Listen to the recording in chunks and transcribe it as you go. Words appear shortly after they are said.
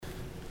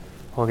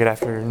Well, good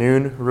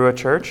afternoon, Rua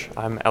Church.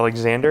 I'm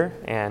Alexander,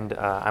 and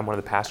I'm one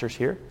of the pastors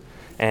here.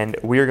 And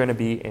we are going to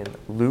be in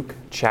Luke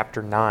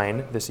chapter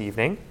 9 this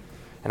evening.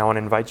 And I want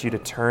to invite you to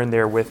turn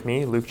there with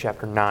me, Luke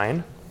chapter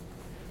 9.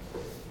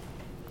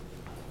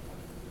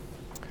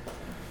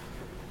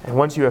 And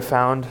once you have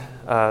found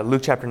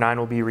Luke chapter 9,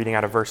 we'll be reading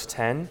out of verse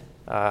 10.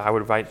 I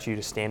would invite you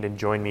to stand and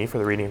join me for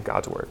the reading of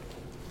God's Word.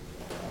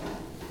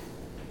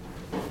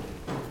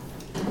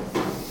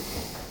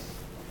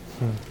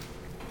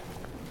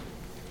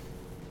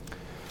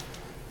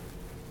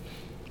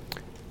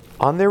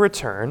 On their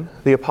return,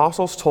 the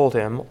apostles told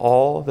him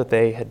all that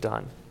they had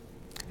done.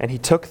 And he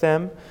took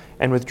them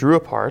and withdrew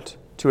apart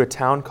to a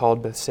town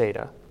called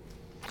Bethsaida.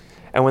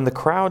 And when the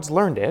crowds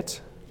learned it,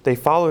 they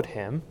followed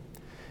him,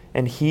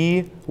 and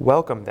he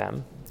welcomed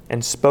them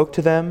and spoke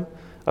to them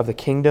of the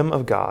kingdom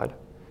of God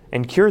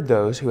and cured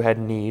those who had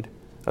need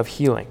of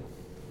healing.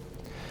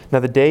 Now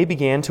the day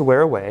began to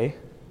wear away,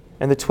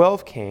 and the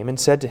 12 came and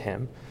said to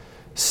him,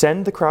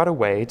 "Send the crowd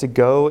away to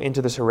go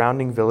into the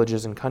surrounding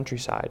villages and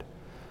countryside,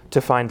 to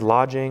find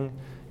lodging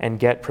and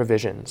get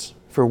provisions,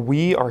 for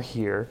we are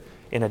here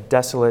in a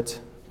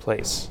desolate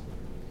place."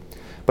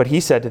 But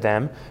he said to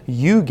them,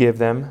 "You give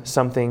them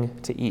something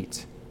to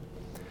eat."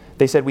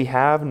 They said, "We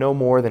have no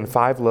more than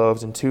 5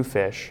 loaves and 2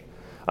 fish,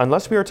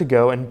 unless we are to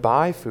go and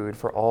buy food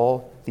for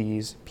all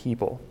these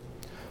people."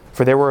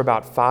 For there were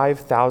about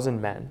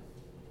 5,000 men.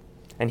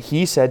 And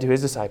he said to his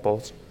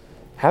disciples,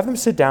 "Have them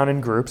sit down in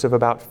groups of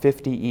about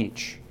 50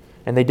 each."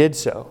 And they did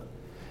so,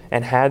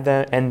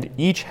 and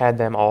each had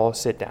them all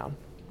sit down.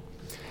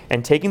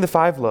 And taking the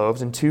 5 loaves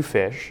and 2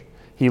 fish,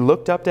 he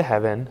looked up to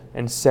heaven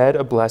and said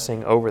a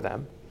blessing over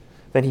them.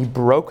 Then he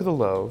broke the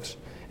loaves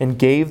and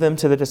gave them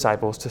to the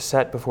disciples to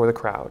set before the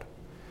crowd.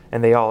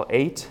 And they all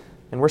ate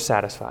and were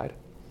satisfied.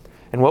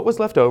 And what was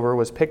left over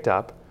was picked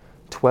up,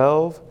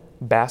 12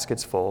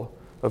 baskets full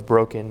of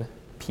broken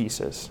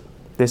pieces.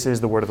 This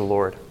is the word of the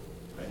Lord.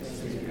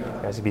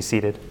 Guys, be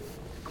seated.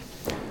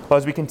 Well,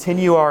 as we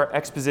continue our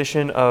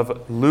exposition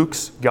of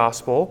Luke's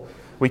gospel,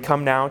 we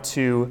come now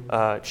to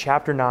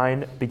chapter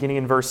 9, beginning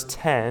in verse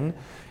 10,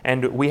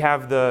 and we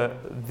have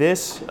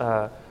this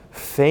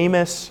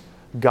famous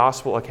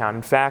gospel account.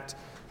 In fact,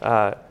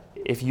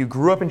 if you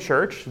grew up in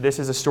church, this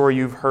is a story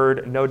you've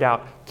heard, no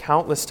doubt,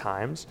 countless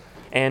times.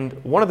 And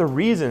one of the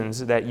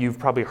reasons that you've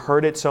probably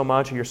heard it so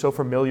much and you're so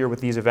familiar with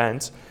these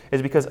events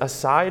is because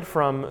aside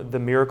from the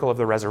miracle of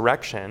the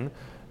resurrection,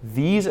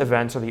 these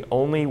events are the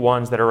only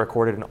ones that are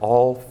recorded in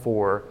all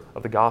 4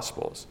 of the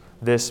Gospels.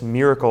 This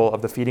miracle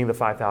of the feeding of the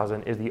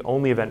 5,000 is the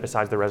only event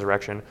besides the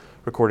resurrection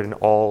recorded in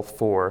all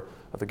 4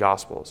 of the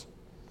Gospels.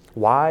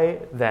 Why,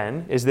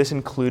 then, is this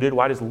included?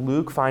 Why does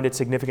Luke find it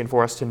significant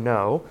for us to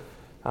know?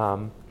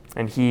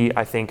 And he,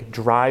 I think,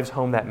 drives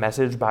home that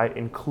message by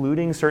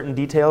including certain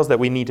details that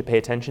we need to pay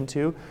attention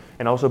to,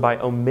 and also by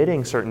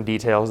omitting certain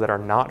details that are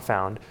not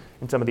found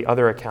in some of the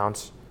other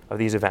accounts of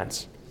these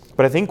events.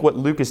 But I think what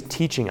Luke is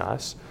teaching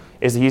us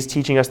is he's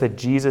teaching us that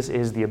Jesus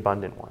is the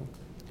abundant one.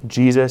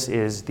 Jesus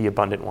is the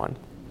abundant one.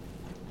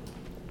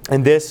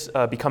 And this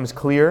becomes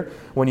clear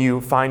when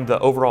you find the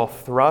overall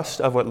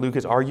thrust of what Luke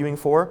is arguing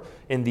for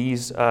in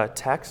these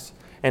texts,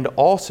 and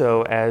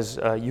also as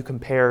you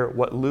compare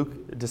what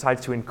Luke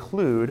decides to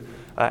include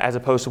as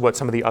opposed to what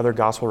some of the other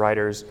gospel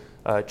writers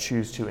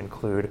choose to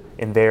include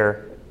in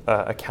their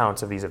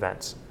accounts of these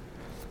events.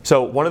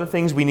 So one of the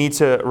things we need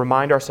to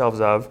remind ourselves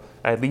of,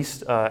 at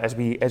least as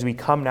we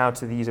come now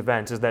to these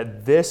events, is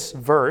that this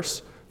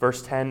verse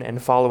 10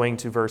 and following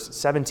to verse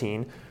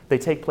 17, they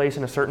take place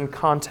in a certain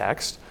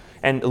context.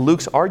 And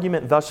Luke's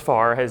argument thus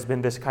far has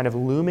been this kind of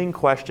looming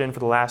question for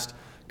the last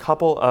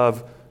couple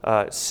of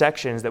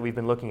sections that we've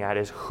been looking at,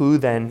 is who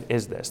then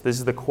is this? This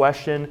is the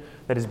question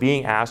that is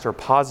being asked or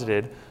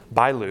posited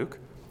by Luke.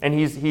 And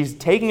he's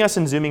taking us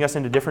and zooming us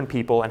into different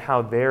people and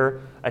how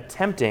they're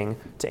attempting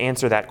to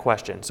answer that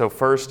question. So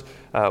first,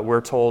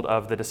 we're told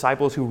of the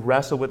disciples who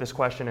wrestle with this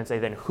question and say,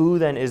 then who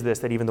then is this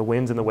that even the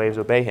winds and the waves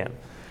obey him?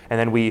 And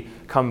then we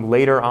come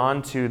later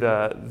on to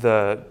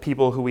the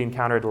people who we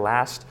encountered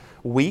last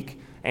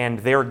week, and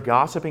they're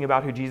gossiping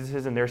about who Jesus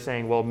is, and they're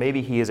saying, well,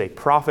 maybe he is a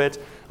prophet,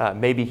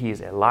 maybe he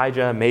is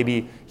Elijah,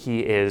 maybe he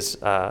is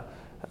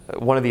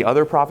one of the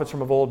other prophets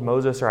from of old,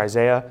 Moses or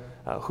Isaiah.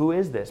 Who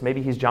is this?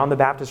 Maybe he's John the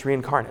Baptist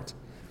reincarnate.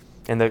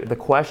 And the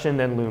question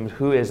then looms,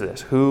 who is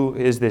this? Who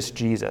is this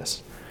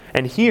Jesus?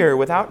 And here,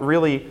 without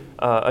really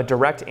a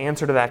direct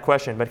answer to that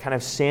question, but kind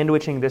of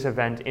sandwiching this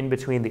event in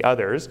between the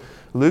others,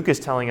 Luke is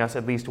telling us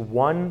at least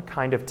one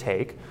kind of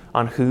take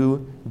on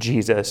who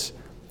Jesus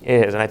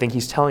is. And I think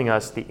he's telling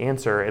us the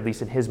answer, at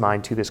least in his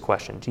mind, to this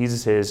question.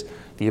 Jesus is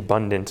the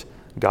abundant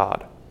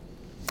God.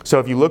 So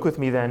if you look with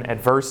me then at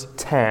verse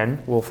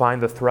 10, we'll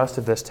find the thrust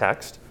of this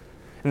text.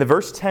 And the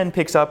verse 10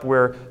 picks up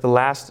where the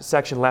last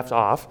section left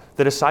off.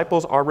 The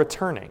disciples are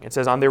returning. It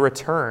says, on their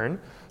return,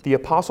 the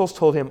apostles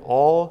told him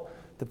all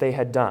that they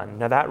had done.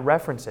 Now that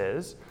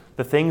references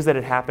the things that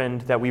had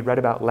happened that we read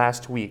about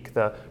last week,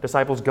 the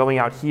disciples going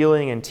out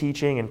healing and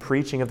teaching and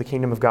preaching of the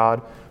kingdom of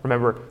God.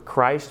 Remember,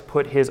 Christ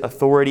put his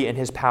authority and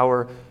his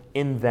power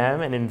in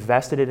them and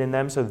invested it in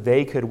them so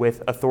they could,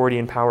 with authority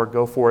and power,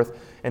 go forth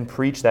and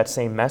preach that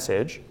same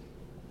message.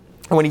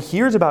 And when he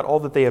hears about all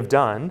that they have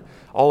done,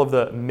 all of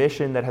the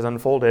mission that has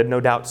unfolded, no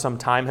doubt some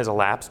time has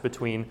elapsed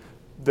between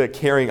the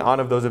carrying on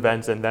of those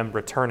events and them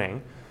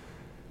returning,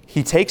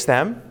 he takes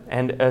them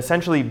and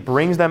essentially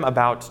brings them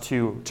about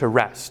to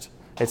rest.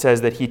 It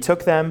says that he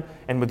took them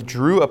and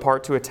withdrew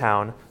apart to a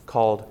town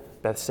called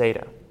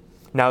Bethsaida.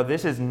 Now,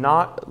 this is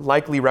not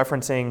likely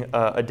referencing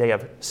a day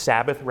of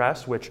Sabbath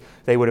rest, which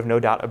they would have no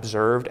doubt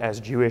observed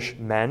as Jewish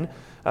men.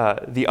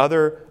 The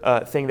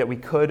other thing that we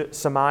could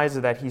surmise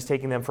is that he's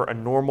taking them for a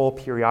normal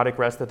periodic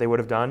rest that they would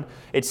have done.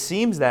 It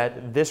seems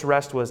that this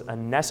rest was a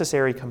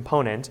necessary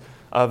component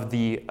of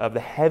the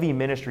heavy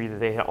ministry that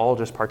they had all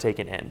just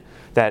partaken in.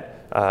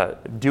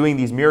 That doing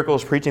these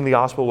miracles, preaching the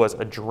gospel, was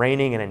a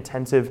draining and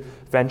intensive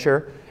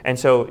venture. And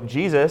so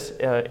Jesus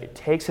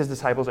takes his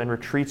disciples and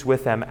retreats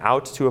with them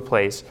out to a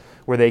place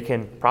where they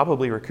can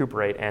probably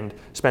recuperate and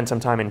spend some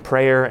time in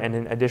prayer and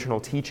in additional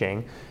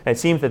teaching. And it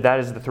seems that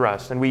is the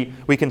thrust. And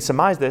we can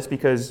surmise this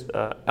because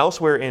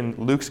elsewhere in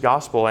Luke's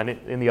gospel and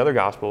in the other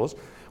gospels,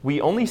 we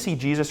only see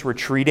Jesus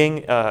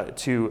retreating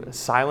to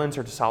silence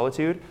or to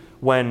solitude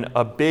when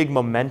a big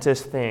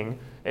momentous thing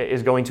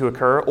is going to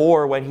occur,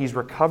 or when he's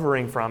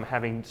recovering from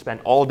having spent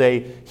all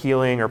day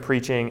healing or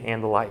preaching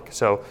and the like.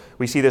 So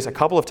we see this a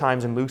couple of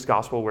times in Luke's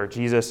gospel where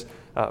Jesus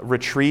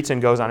retreats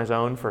and goes on his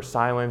own for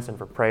silence and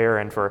for prayer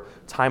and for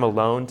time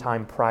alone,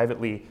 time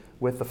privately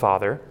with the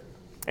Father.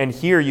 And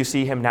here you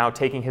see him now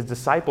taking his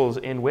disciples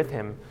in with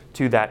him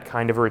to that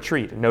kind of a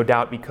retreat, no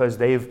doubt because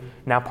they've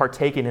now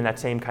partaken in that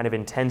same kind of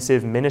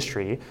intensive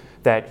ministry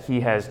that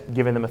he has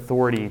given them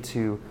authority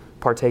to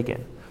partake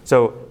in.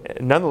 So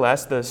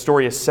nonetheless, the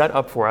story is set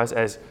up for us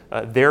as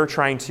they're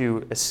trying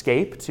to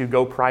escape, to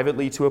go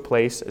privately to a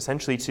place,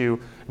 essentially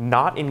to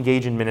not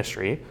engage in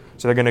ministry.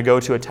 So they're going to go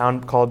to a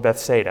town called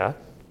Bethsaida.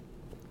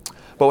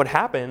 But what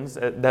happens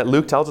that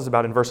Luke tells us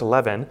about in verse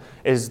 11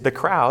 is the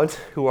crowds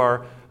who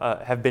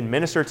have been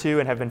ministered to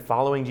and have been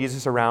following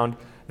Jesus around,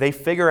 they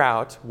figure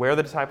out where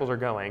the disciples are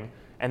going,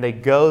 and they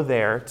go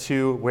there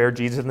to where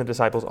Jesus and the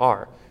disciples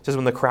are. It says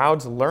when the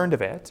crowds learned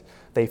of it,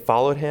 they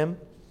followed him.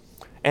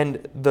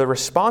 And the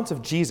response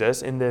of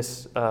Jesus in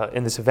this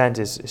event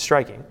is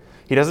striking.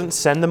 He doesn't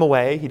send them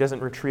away. He doesn't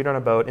retreat on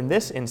a boat. In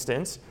this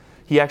instance,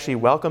 he actually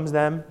welcomes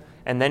them,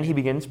 and then he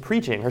begins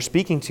preaching or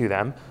speaking to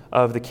them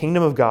of the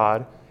kingdom of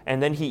God,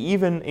 and then he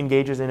even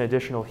engages in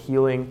additional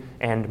healing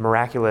and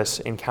miraculous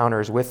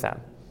encounters with them.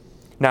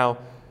 Now,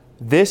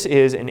 this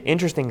is an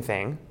interesting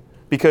thing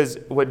because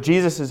what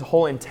Jesus'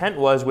 whole intent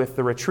was with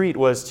the retreat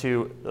was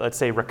to, let's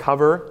say,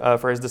 recover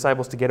for his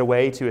disciples to get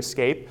away, to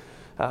escape.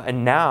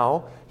 And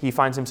now he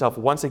finds himself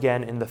once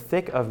again in the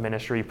thick of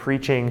ministry,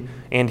 preaching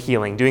and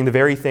healing, doing the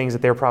very things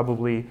that they're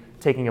probably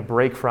taking a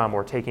break from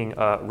or taking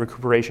a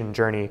recuperation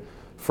journey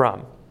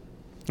from.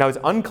 Now, it's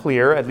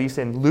unclear, at least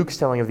in Luke's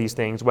telling of these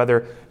things,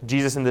 whether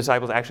Jesus and the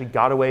disciples actually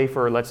got away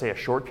for, let's say, a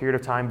short period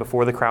of time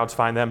before the crowds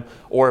find them,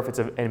 or if it's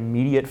an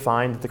immediate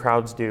find that the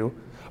crowds do.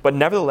 But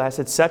nevertheless,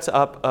 it sets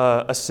up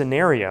a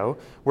scenario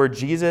where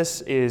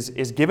Jesus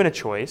is given a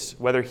choice,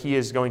 whether he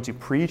is going to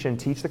preach and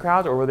teach the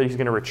crowds or whether he's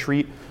going to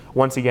retreat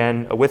once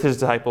again with his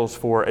disciples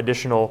for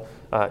additional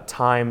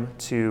time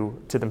to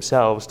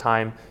themselves,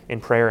 time in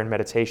prayer and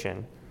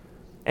meditation.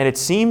 And it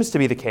seems to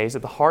be the case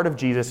that the heart of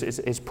Jesus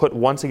is put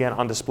once again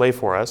on display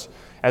for us,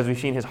 as we've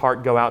seen his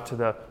heart go out to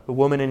the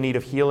woman in need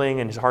of healing,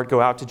 and his heart go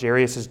out to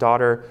Jairus'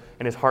 daughter,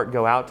 and his heart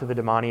go out to the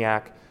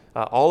demoniac.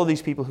 All of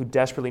these people who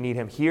desperately need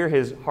him. Here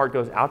his heart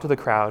goes out to the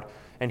crowd,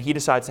 and he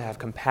decides to have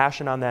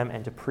compassion on them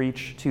and to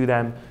preach to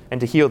them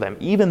and to heal them,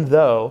 even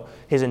though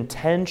his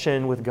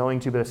intention with going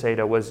to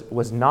Bethsaida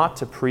was not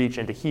to preach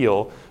and to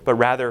heal, but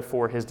rather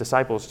for his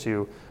disciples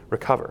to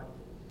recover.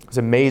 It's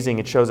amazing.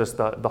 It shows us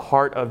the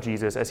heart of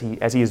Jesus as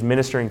he is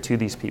ministering to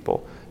these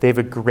people. They have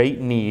a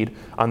great need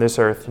on this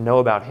earth to know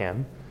about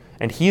him,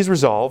 and he's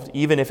resolved,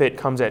 even if it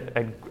comes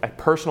at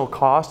personal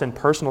cost and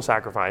personal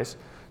sacrifice,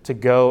 to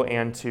go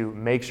and to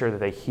make sure that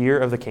they hear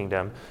of the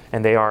kingdom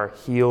and they are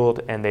healed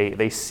and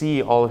they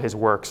see all of his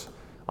works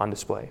on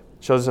display.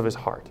 It shows us of his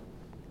heart.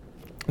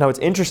 Now, what's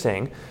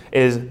interesting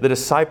is the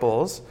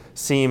disciples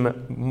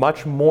seem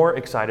much more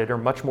excited or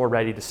much more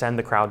ready to send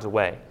the crowds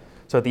away.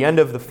 So at the end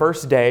of the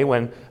first day,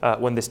 when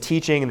this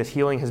teaching and this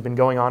healing has been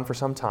going on for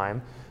some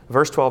time,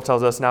 verse 12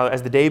 tells us, now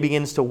as the day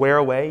begins to wear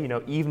away,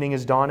 evening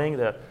is dawning.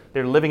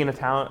 They're living in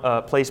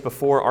a place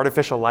before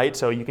artificial light,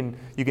 so you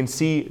can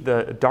see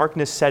the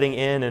darkness setting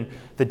in, and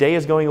the day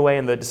is going away,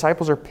 and the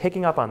disciples are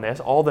picking up on this.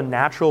 All the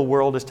natural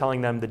world is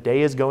telling them the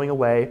day is going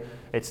away.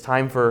 It's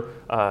time for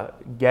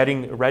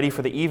getting ready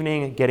for the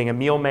evening, getting a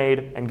meal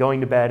made, and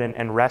going to bed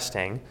and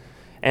resting.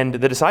 And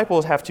the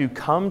disciples have to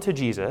come to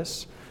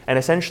Jesus and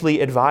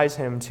essentially advise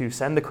him to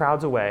send the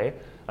crowds away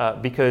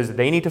because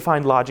they need to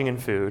find lodging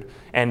and food.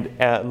 And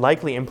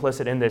likely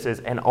implicit in this is,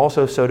 and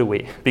also so do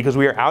we, because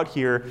we are out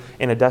here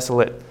in a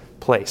desolate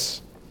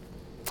place.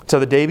 So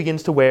the day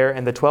begins to wear,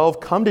 and the 12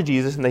 come to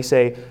Jesus and they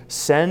say,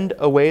 send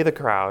away the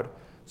crowd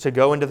to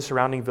go into the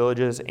surrounding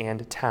villages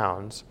and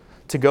towns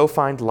to go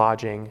find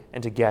lodging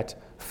and to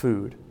get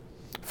food.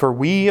 For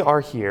we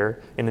are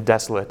here in a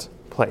desolate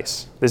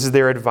place. This is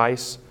their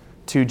advice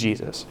to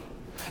Jesus.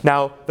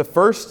 Now, the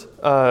first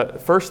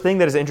thing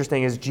that is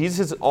interesting is Jesus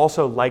is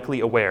also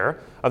likely aware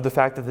of the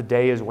fact that the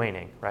day is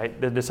waning, right?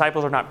 The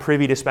disciples are not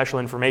privy to special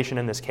information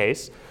in this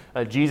case.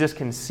 Jesus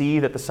can see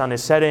that the sun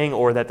is setting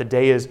or that the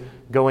day is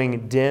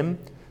going dim.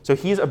 So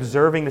he's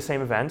observing the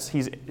same events.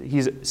 He's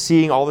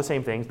seeing all the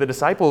same things. The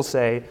disciples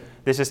say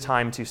this is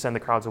time to send the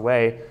crowds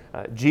away.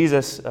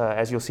 Jesus,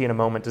 as you'll see in a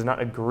moment, does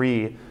not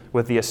agree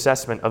with the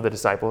assessment of the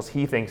disciples.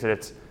 He thinks that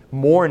it's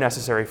more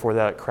necessary for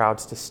the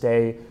crowds to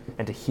stay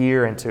and to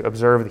hear and to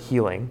observe the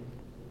healing.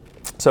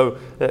 So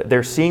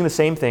they're seeing the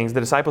same things.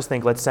 The disciples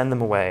think, let's send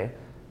them away.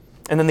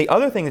 And then the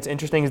other thing that's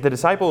interesting is the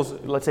disciples,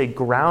 let's say,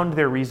 ground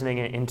their reasoning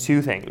in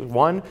two things.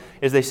 One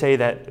is they say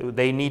that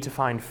they need to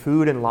find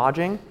food and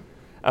lodging.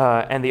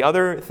 And the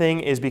other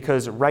thing is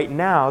because right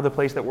now the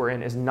place that we're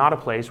in is not a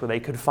place where they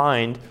could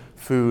find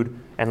food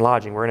and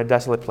lodging. We're in a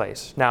desolate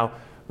place. Now,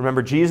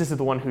 remember, Jesus is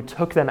the one who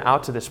took them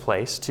out to this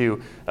place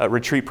to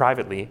retreat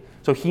privately.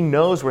 So he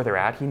knows where they're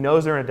at. He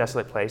knows they're in a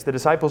desolate place. The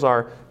disciples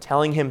are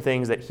telling him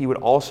things that he would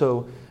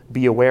also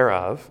be aware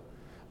of.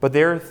 But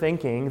they're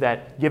thinking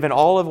that given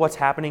all of what's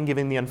happening,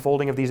 given the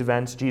unfolding of these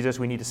events, Jesus,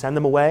 we need to send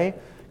them away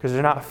because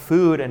there's not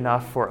food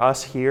enough for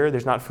us here.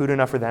 There's not food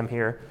enough for them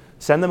here.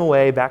 Send them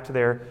away back to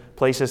their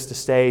places to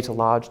stay, to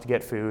lodge, to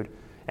get food.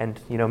 And,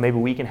 maybe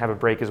we can have a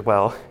break as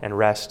well and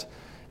rest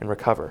and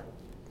recover.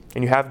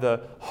 And you have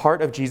the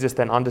heart of Jesus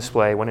then on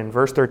display when in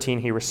verse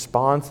 13 he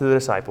responds to the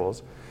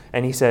disciples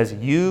and he says,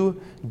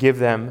 you give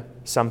them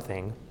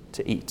something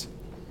to eat.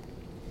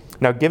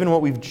 Now, given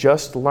what we've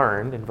just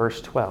learned in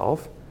verse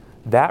 12,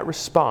 that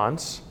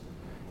response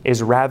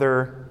is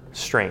rather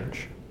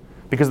strange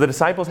because the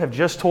disciples have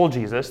just told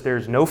Jesus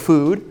there's no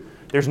food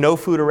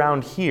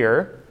around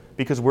here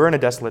because we're in a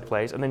desolate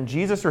place. And then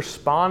Jesus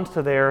responds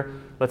to their,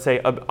 let's say,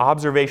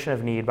 observation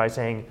of need by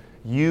saying,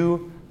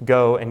 you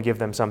go and give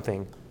them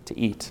something to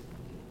eat.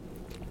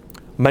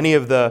 Many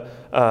of the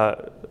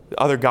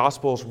other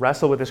Gospels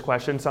wrestle with this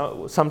question.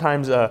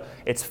 Sometimes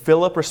it's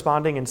Philip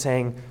responding and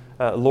saying,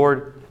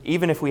 Lord,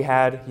 even if we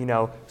had,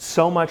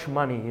 so much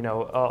money,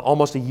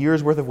 almost a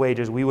year's worth of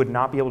wages, we would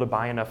not be able to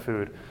buy enough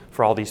food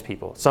for all these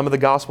people. Some of the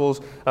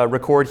Gospels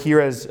record here,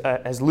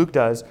 as Luke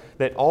does,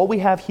 that all we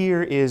have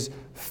here is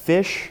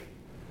fish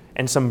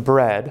and some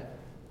bread.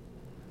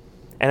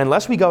 And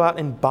unless we go out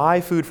and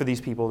buy food for these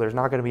people, there's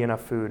not going to be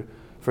enough food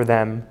for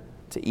them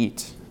to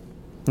eat.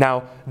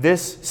 Now,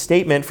 this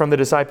statement from the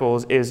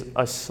disciples is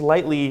a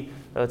slightly,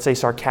 let's say,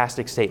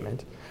 sarcastic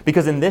statement.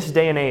 Because in this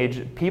day and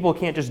age, people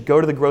can't just go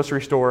to the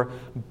grocery store,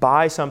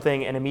 buy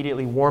something, and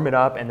immediately warm it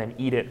up and then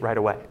eat it right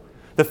away.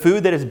 The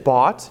food that is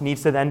bought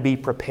needs to then be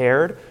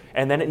prepared,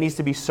 and then it needs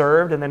to be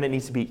served, and then it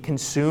needs to be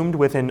consumed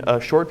within a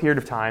short period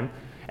of time,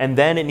 and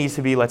then it needs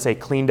to be, let's say,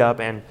 cleaned up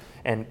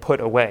and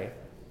put away.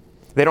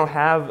 They don't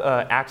have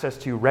access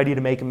to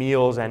ready-to-make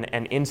meals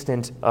and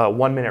instant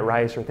one-minute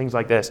rice or things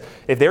like this.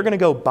 If they're going to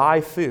go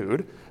buy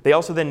food, they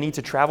also then need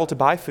to travel to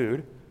buy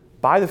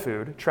the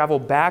food, travel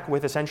back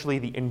with essentially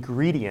the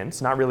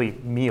ingredients, not really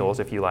meals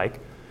if you like.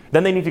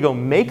 Then they need to go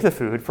make the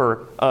food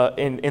for,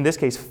 in this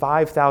case,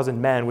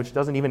 5,000 men, which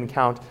doesn't even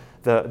count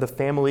the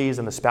families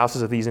and the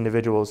spouses of these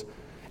individuals.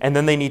 And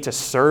then they need to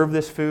serve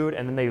this food,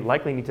 and then they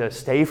likely need to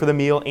stay for the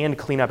meal and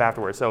clean up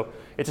afterwards. So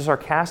it's a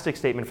sarcastic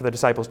statement for the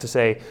disciples to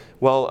say,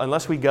 well,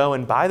 unless we go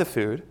and buy the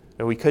food,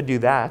 we could do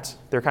that.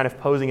 They're kind of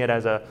posing it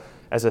as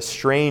a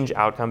strange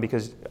outcome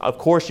because, of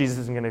course, Jesus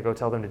isn't going to go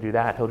tell them to do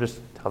that. He'll just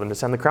tell them to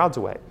send the crowds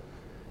away.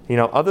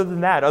 Other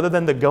than that, other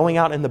than the going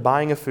out and the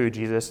buying of food,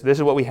 Jesus, this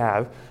is what we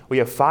have. We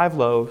have 5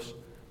 loaves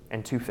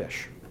and 2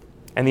 fish.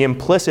 And the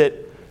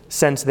implicit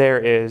sense there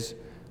is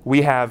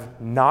we have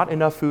not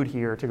enough food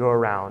here to go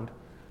around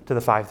to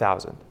the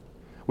 5,000.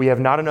 We have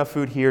not enough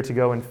food here to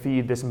go and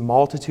feed this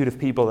multitude of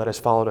people that has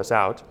followed us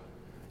out.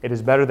 It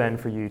is better then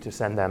for you to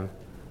send them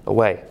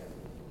away.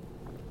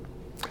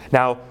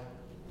 Now,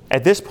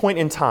 at this point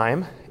in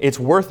time, it's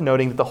worth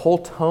noting that the whole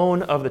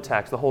tone of the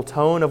text, the whole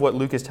tone of what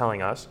Luke is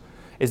telling us,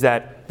 is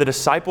that the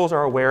disciples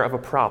are aware of a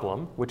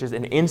problem, which is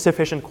an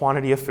insufficient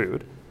quantity of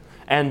food,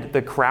 and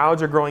the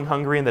crowds are growing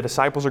hungry and the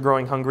disciples are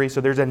growing hungry, so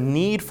there's a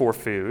need for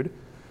food,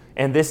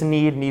 and this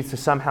need needs to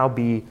somehow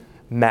be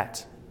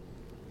met.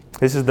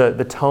 This is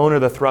the tone or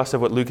the thrust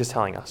of what Luke is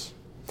telling us.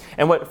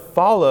 And what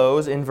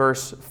follows in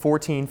verse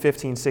 14,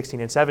 15, 16,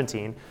 and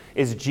 17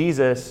 is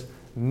Jesus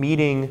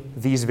meeting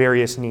these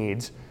various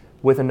needs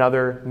with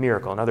another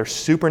miracle, another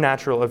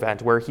supernatural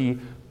event where he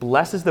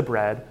blesses the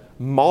bread,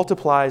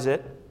 multiplies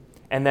it,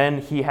 and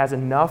then he has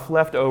enough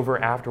left over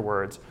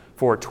afterwards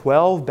for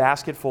 12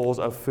 basketfuls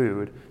of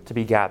food to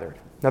be gathered.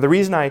 Now, the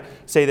reason I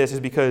say this is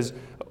because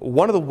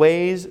one of the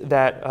ways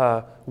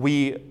that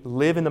we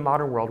live in the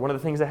modern world, one of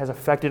the things that has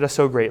affected us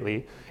so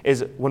greatly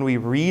is when we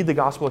read the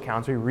gospel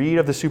accounts, we read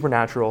of the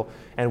supernatural,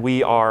 and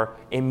we are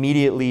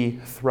immediately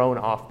thrown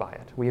off by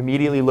it. We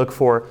immediately look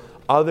for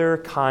other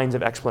kinds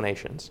of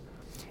explanations.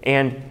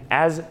 And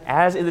as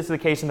is the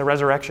case in the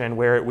resurrection,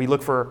 where we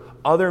look for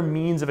other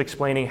means of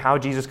explaining how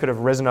Jesus could have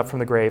risen up from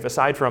the grave,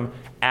 aside from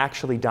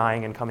actually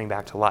dying and coming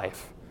back to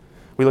life,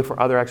 we look for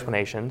other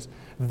explanations.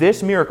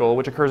 This miracle,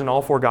 which occurs in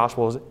all four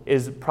Gospels,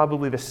 is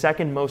probably the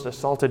second most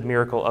assaulted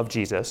miracle of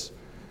Jesus,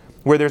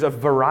 where there's a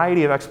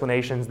variety of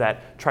explanations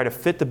that try to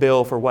fit the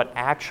bill for what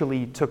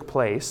actually took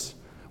place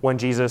when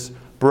Jesus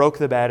broke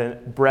the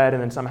bread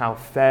and then somehow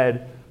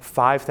fed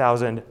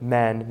 5,000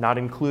 men, not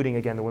including,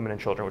 again, the women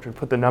and children, which would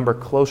put the number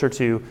closer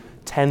to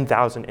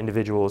 10,000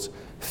 individuals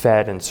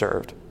fed and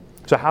served.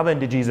 So how then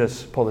did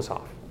Jesus pull this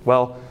off?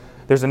 Well,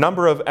 there's a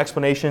number of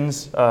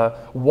explanations.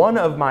 One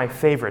of my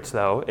favorites,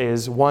 though,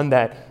 is one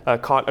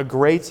that caught a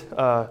great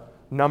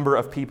number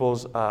of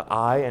people's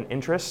eye and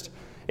interest.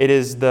 It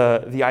is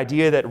the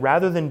idea that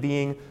rather than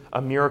being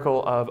a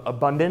miracle of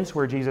abundance,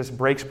 where Jesus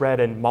breaks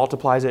bread and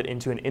multiplies it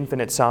into an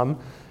infinite sum,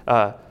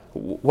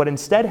 what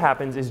instead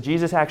happens is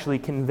Jesus actually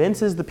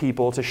convinces the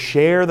people to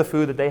share the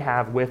food that they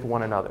have with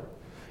one another.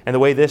 And the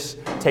way this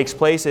takes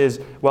place is,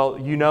 well,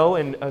 you know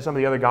in some of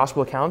the other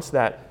gospel accounts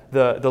that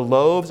the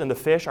loaves and the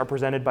fish are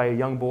presented by a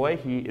young boy.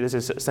 This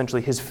is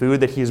essentially his food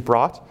that he has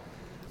brought.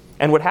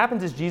 And what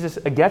happens is Jesus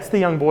gets the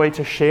young boy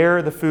to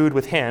share the food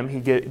with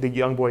him. The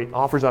young boy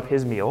offers up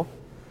his meal.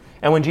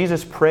 And when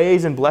Jesus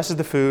prays and blesses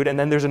the food, and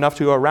then there's enough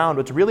to go around,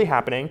 what's really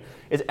happening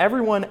is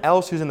everyone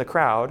else who's in the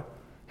crowd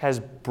has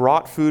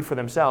brought food for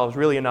themselves,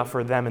 really enough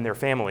for them and their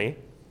family.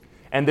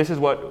 And this is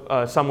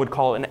what some would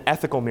call an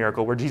ethical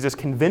miracle, where Jesus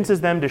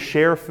convinces them to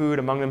share food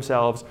among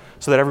themselves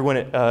so that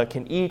everyone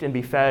can eat and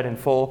be fed and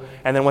full.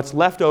 And then what's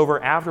left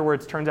over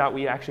afterwards turns out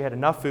we actually had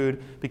enough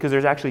food because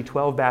there's actually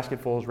 12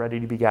 basketfuls ready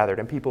to be gathered.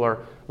 And people are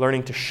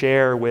learning to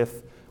share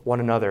with one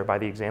another by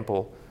the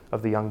example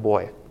of the young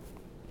boy.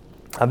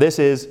 This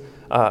is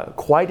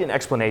quite an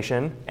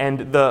explanation.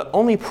 And the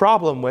only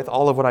problem with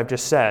all of what I've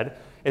just said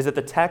is that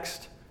the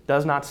text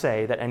does not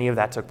say that any of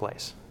that took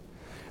place.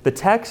 The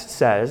text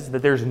says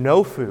that there's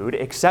no food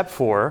except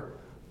for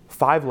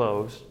 5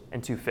 loaves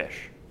and 2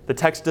 fish. The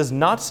text does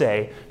not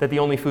say that the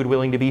only food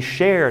willing to be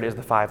shared is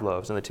the 5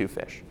 loaves and the 2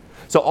 fish.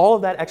 So all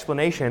of that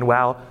explanation,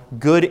 while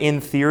good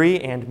in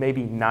theory and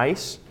maybe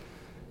nice,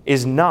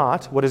 is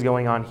not what is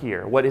going on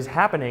here. What is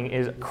happening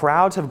is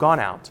crowds have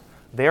gone out.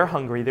 They're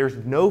hungry. There's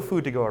no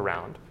food to go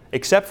around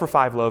except for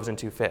 5 loaves and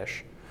 2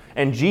 fish.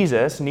 And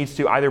Jesus needs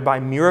to, either by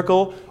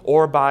miracle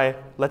or by,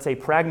 let's say,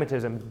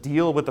 pragmatism,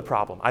 deal with the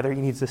problem. Either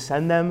he needs to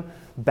send them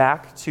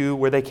back to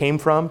where they came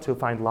from to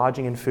find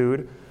lodging and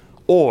food,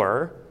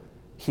 or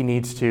he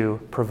needs to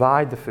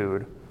provide the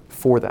food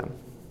for them.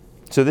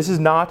 So this is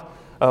not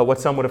what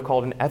some would have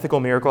called an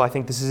ethical miracle. I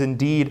think this is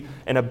indeed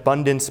an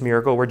abundance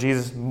miracle where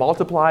Jesus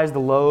multiplies the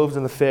loaves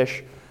and the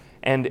fish,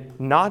 and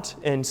not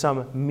in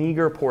some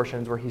meager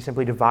portions where he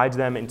simply divides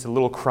them into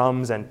little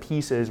crumbs and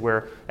pieces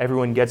where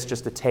everyone gets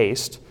just a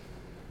taste,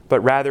 but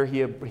rather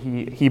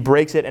he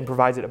breaks it and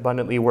provides it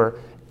abundantly where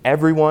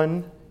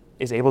everyone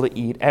is able to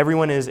eat.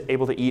 Everyone is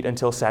able to eat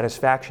until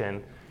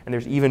satisfaction, and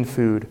there's even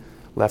food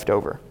left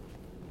over.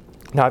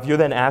 Now, if you're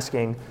then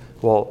asking,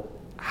 well,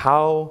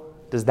 how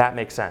does that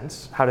make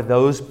sense? How do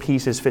those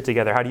pieces fit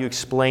together? How do you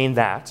explain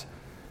that?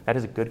 That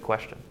is a good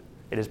question.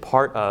 It is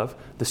part of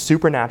the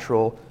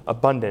supernatural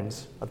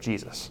abundance of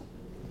Jesus.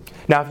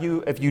 Now,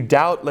 if you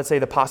doubt, let's say,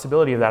 the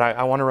possibility of that,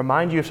 I want to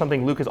remind you of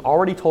something Luke has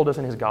already told us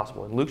in his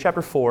gospel. In Luke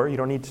chapter 4, you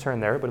don't need to turn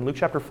there, but in Luke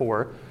chapter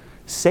 4,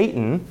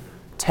 Satan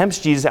tempts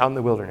Jesus out in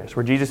the wilderness,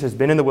 where Jesus has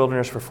been in the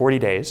wilderness for 40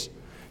 days.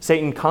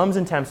 Satan comes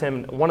and tempts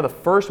him. One of the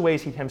first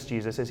ways he tempts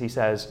Jesus is he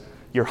says,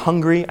 "You're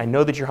hungry. I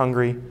know that you're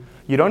hungry.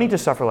 You don't need to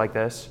suffer like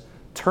this.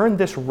 Turn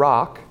this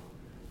rock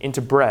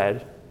into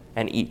bread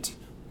and eat."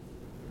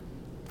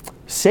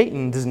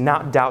 Satan does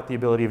not doubt the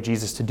ability of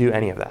Jesus to do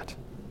any of that.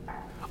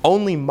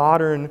 Only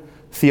modern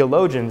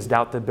theologians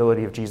doubt the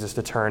ability of Jesus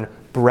to turn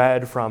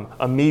bread from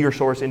a meager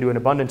source into an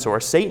abundant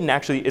source. Satan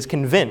actually is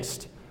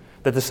convinced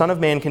that the Son of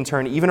Man can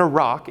turn even a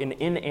rock, an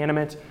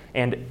inanimate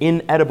and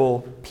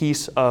inedible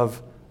piece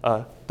of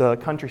the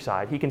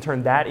countryside, he can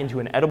turn that into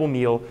an edible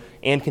meal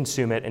and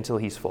consume it until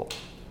he's full.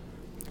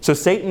 So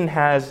Satan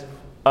has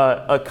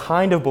a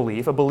kind of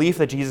belief, a belief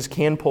that Jesus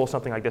can pull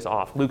something like this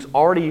off. Luke's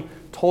already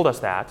told us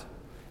that.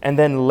 And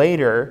then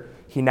later,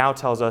 he now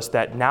tells us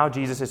that now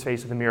Jesus is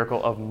faced with the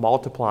miracle of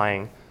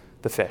multiplying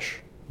the fish,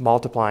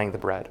 multiplying the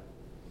bread.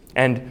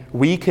 And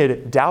we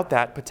could doubt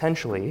that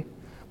potentially,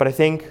 but I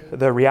think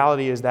the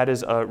reality is that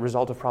is a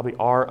result of probably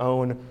our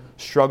own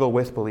struggle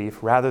with belief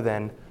rather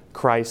than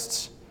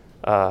Christ's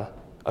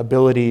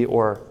ability,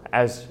 or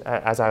as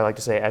I like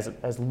to say,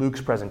 as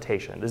Luke's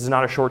presentation. This is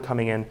not a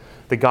shortcoming in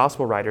the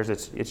gospel writers.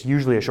 It's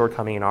usually a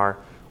shortcoming in our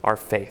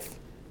faith.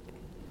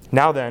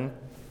 Now then,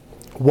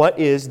 what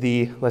is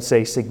the, let's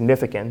say,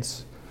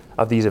 significance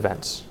of these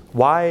events?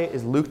 Why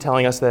is Luke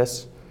telling us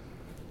this?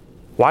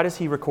 Why does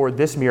he record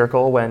this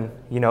miracle when,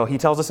 he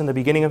tells us in the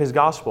beginning of his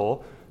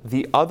gospel,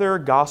 the other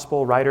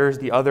gospel writers,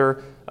 the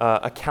other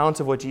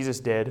accounts of what Jesus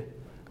did,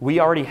 we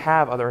already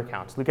have other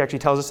accounts. Luke actually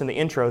tells us in the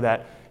intro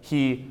that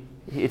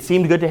it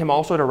seemed good to him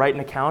also to write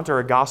an account or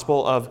a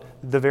gospel of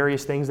the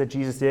various things that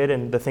Jesus did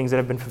and the things that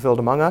have been fulfilled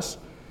among us.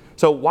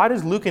 So why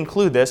does Luke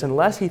include this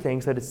unless he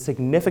thinks that it's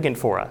significant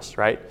for us,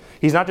 right?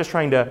 He's not just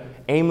trying to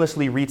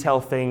aimlessly retell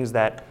things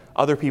that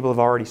other people have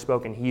already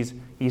spoken.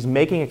 He's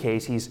making a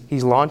case.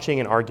 He's launching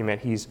an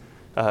argument. He's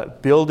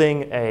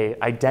building an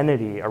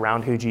identity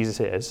around who Jesus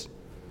is.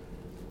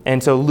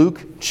 And so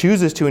Luke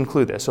chooses to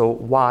include this. So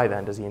why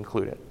then does he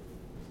include it?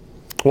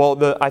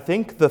 Well, I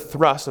think the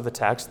thrust of the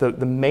text, the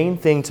main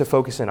thing to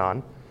focus in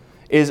on,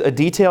 is a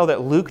detail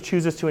that Luke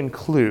chooses to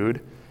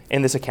include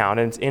in this account,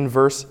 and it's in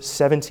verse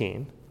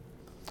 17,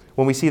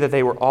 when we see that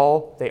they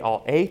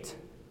all ate,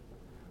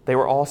 they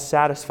were all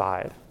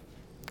satisfied,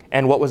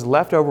 and what was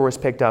left over was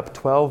picked up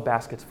 12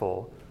 baskets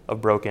full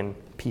of broken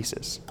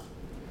pieces.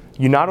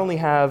 You not only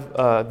have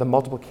the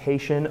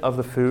multiplication of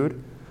the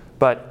food,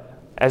 but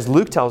as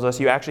Luke tells us,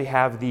 you actually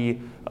have the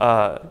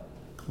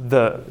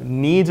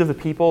needs of the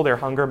people, their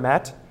hunger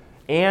met,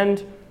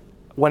 and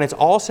when it's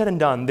all said and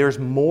done, there's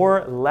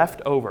more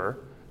left over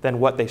than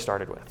what they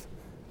started with.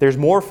 There's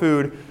more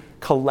food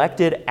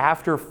collected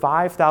after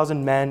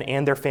 5,000 men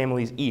and their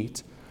families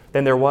eat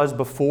than there was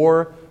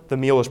before the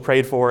meal was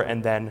prayed for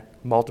and then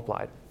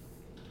multiplied.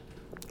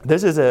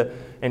 This is an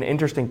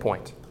interesting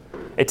point.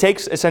 It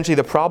takes essentially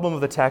the problem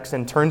of the text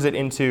and turns it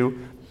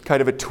into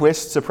kind of a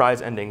twist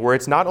surprise ending, where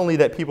it's not only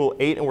that people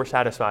ate and were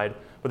satisfied,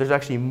 but there's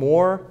actually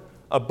more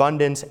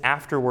abundance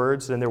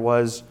afterwards than there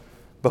was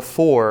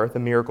before the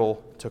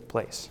miracle took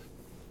place.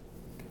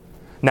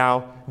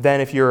 Now,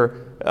 then if you're,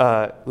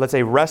 let's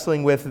say,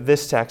 wrestling with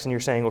this text and you're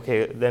saying,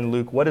 okay, then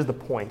Luke, what is the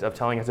point of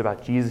telling us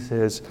about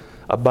Jesus'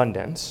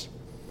 abundance?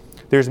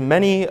 There's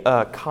many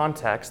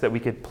contexts that we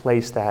could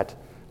place that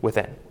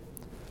within.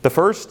 The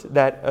first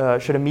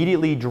that should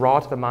immediately draw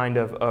to the mind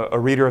of a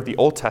reader of the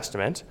Old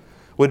Testament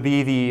would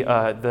be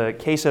the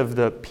case of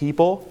the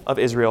people of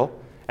Israel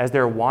as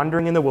they're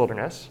wandering in the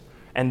wilderness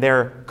and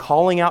they're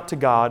calling out to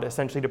God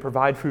essentially to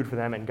provide food for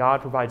them, and God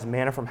provides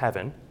manna from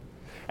heaven.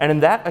 And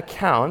in that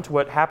account,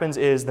 what happens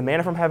is the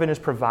manna from heaven is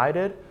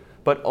provided,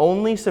 but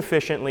only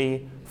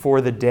sufficiently for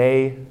the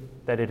day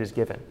that it is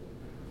given.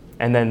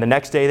 And then the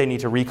next day they need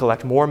to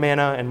recollect more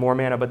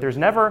manna, but there's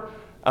never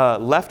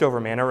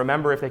leftover manna.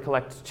 Remember, if they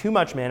collect too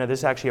much manna, this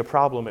is actually a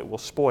problem. It will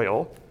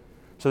spoil.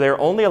 So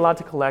they're only allowed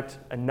to collect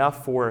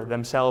enough for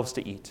themselves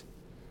to eat.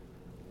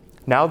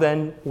 Now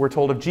then, we're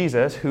told of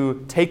Jesus,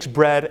 who takes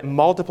bread,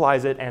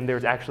 multiplies it, and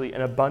there's actually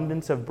an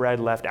abundance of bread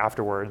left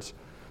afterwards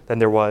than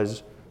there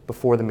was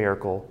before the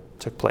miracle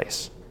took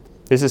place.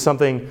 This is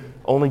something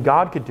only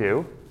God could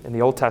do in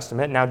the Old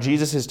Testament. Now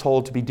Jesus is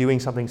told to be doing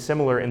something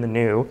similar in the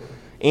New,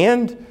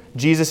 and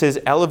Jesus is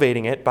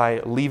elevating it by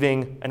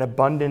leaving an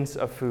abundance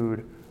of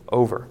food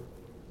over.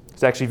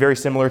 It's actually very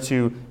similar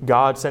to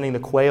God sending the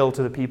quail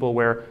to the people,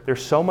 where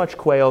there's so much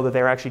quail that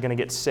they're actually going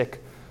to get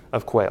sick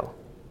of quail.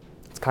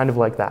 It's kind of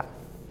like that.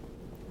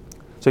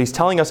 So he's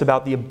telling us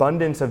about the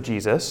abundance of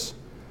Jesus,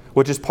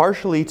 which is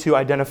partially to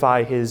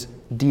identify his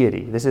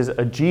deity. This is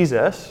a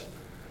Jesus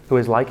who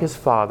is like his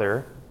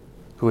Father,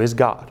 who is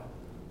God.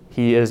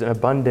 He is an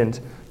abundant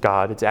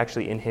God. It's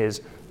actually in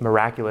his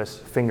miraculous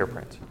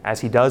fingerprint.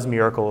 As he does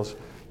miracles,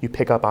 you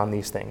pick up on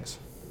these things.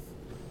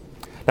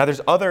 Now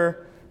there's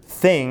other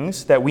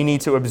things that we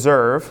need to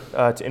observe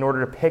in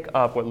order to pick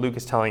up what Luke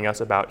is telling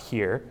us about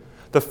here.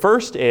 The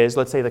first is,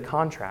 let's say, the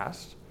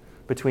contrast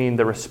between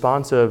the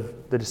response of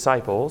the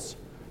disciples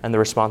and the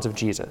response of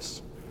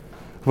Jesus.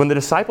 When the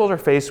disciples are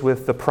faced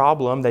with the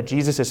problem that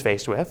Jesus is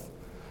faced with,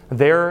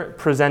 they're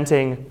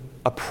presenting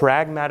a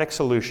pragmatic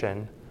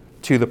solution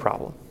to the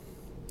problem.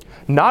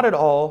 Not at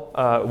all,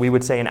 we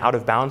would say, an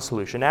out-of-bounds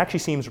solution. It actually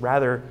seems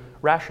rather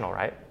rational,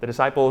 right? The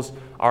disciples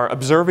are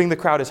observing the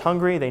crowd is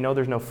hungry. They know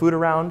there's no food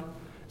around.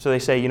 So they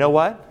say, you know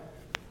what?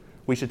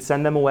 We should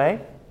send them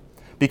away,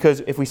 because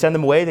if we send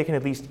them away, they can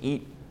at least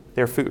eat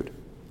their food.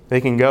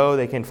 They can go,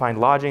 they can find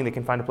lodging, they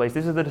can find a place.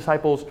 This is the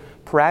disciples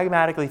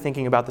pragmatically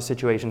thinking about the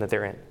situation that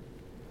they're in.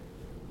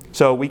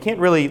 So we can't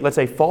really, let's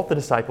say, fault the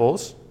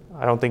disciples,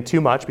 I don't think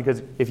too much,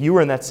 because if you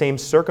were in that same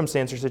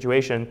circumstance or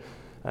situation,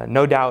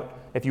 no doubt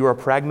if you were a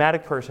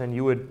pragmatic person,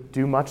 you would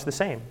do much the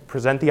same.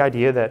 Present the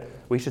idea that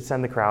we should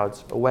send the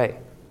crowds away.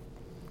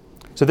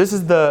 So this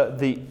is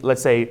the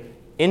let's say,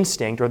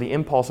 instinct or the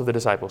impulse of the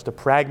disciples to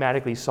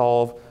pragmatically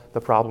solve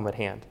the problem at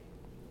hand.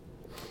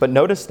 But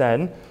notice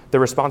then the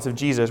response of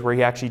Jesus, where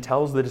he actually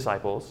tells the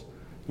disciples,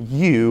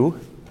 you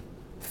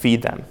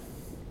feed them.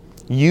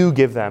 You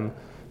give them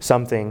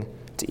something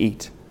to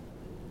eat.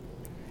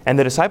 And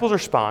the disciples'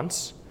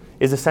 response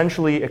is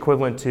essentially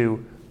equivalent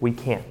to, we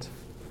can't.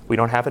 We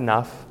don't have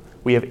enough.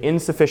 We have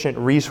insufficient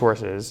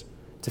resources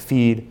to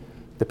feed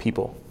the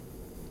people.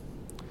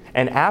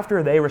 And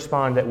after they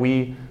respond that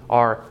we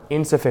are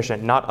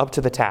insufficient, not up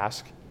to the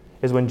task,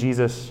 is when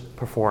Jesus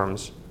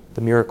performs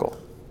the miracle.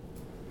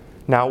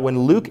 Now, when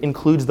Luke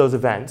includes those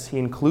events, he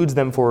includes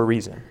them for a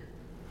reason.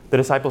 The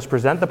disciples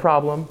present the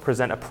problem,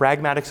 present a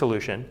pragmatic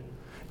solution.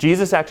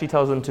 Jesus actually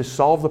tells them to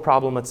solve the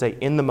problem, let's say,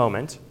 in the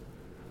moment.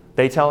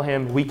 They tell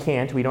him, we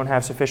don't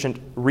have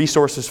sufficient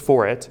resources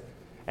for it.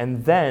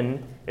 And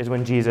then is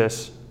when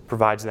Jesus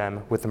provides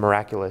them with the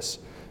miraculous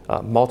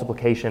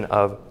multiplication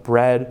of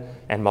bread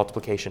and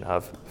multiplication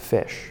of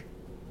fish.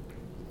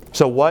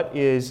 So what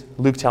is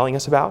Luke telling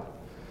us about?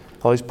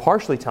 Well, he's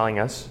partially telling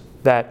us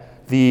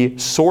that the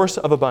source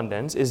of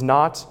abundance is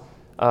not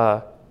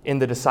in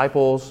the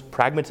disciples'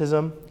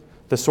 pragmatism.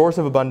 The source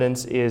of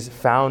abundance is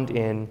found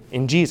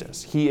in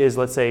Jesus. He is,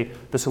 let's say,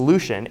 the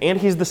solution. And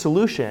he's the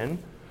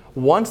solution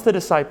once the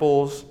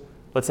disciples,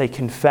 let's say,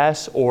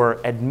 confess or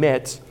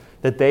admit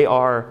that they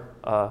are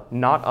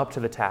not up to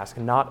the task,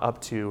 not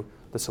up to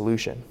the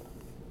solution.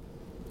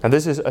 And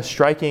this is a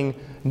striking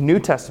New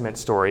Testament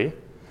story,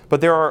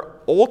 but there are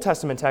Old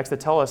Testament texts that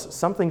tell us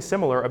something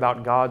similar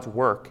about God's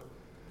work.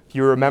 If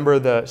you remember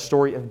the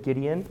story of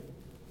Gideon,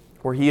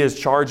 where he is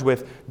charged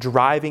with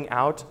driving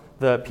out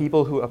the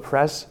people who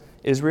oppress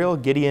Israel,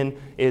 Gideon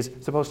is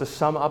supposed to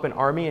sum up an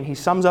army, and he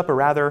sums up a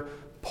rather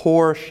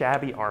poor,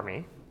 shabby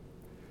army.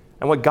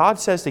 And what God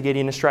says to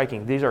Gideon is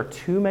striking. These are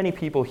too many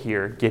people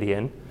here,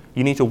 Gideon.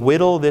 You need to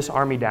whittle this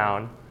army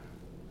down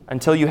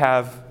until you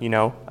have,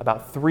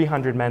 about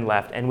 300 men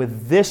left. And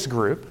with this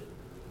group,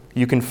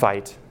 you can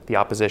fight the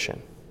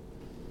opposition.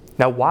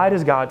 Now, why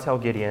does God tell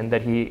Gideon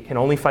that he can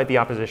only fight the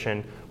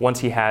opposition once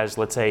he has,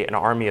 let's say, an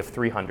army of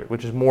 300,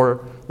 which is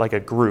more like a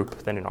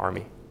group than an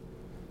army?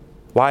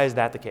 Why is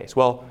that the case?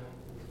 Well,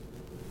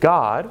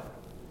 God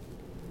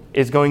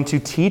is going to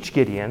teach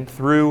Gideon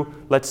through,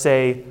 let's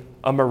say,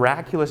 a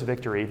miraculous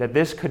victory, that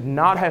this could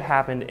not have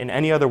happened in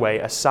any other way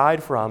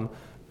aside from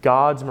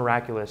God's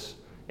miraculous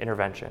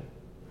intervention.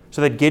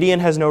 So that Gideon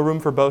has no room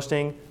for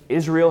boasting,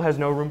 Israel has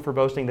no room for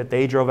boasting that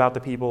they drove out the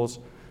peoples.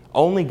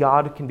 Only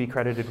God can be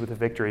credited with the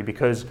victory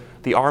because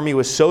the army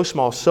was so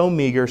small, so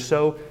meager,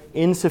 so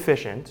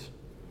insufficient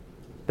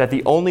that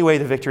the only way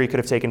the victory could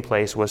have taken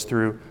place was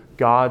through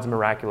God's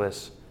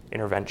miraculous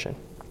intervention.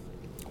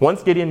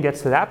 Once Gideon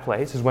gets to that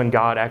place is when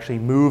God actually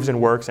moves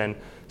and works and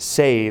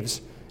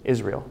saves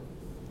Israel.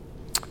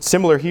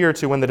 Similar here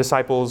to when the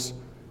disciples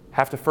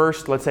have to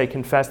first, let's say,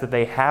 confess that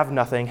they have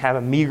nothing, have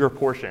a meager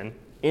portion,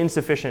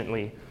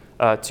 insufficiently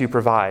to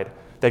provide,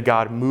 that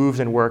God moves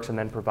and works and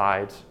then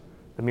provides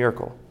the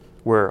miracle,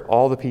 where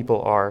all the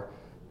people are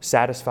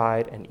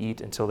satisfied and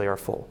eat until they are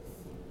full.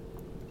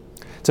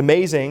 It's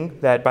amazing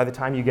that by the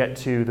time you get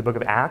to the book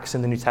of Acts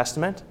in the New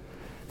Testament,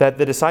 that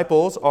the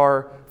disciples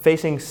are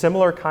facing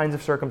similar kinds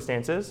of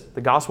circumstances.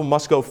 The gospel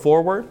must go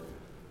forward.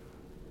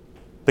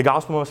 The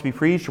gospel must be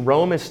preached.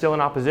 Rome is still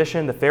in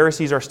opposition. The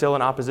Pharisees are still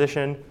in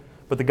opposition.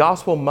 But the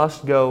gospel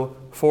must go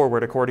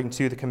forward according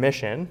to the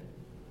commission.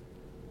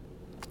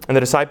 And the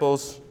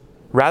disciples,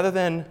 rather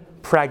than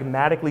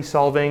pragmatically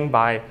solving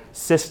by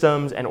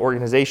systems and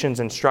organizations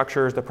and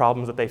structures the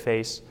problems that they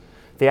face,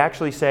 they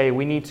actually say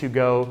we need to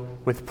go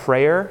with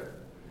prayer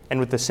and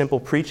with the simple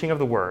preaching of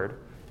the word,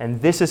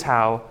 and this is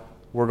how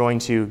we're going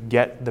to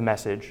get the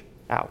message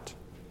out.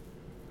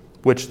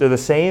 Which they're the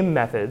same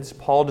methods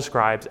Paul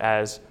describes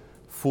as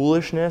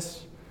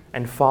foolishness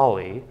and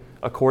folly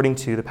according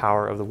to the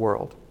power of the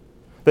world.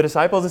 The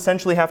disciples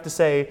essentially have to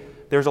say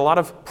there's a lot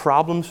of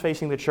problems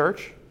facing the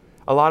church,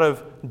 a lot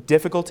of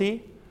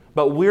difficulty,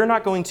 but we're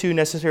not going to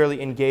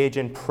necessarily engage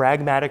in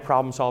pragmatic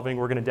problem solving.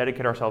 We're going to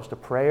dedicate ourselves to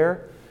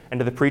prayer and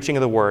to the preaching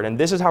of the word. And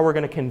this is how we're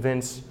going to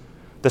convince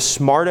the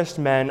smartest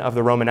men of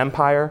the Roman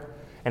Empire,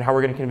 and how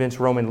we're going to convince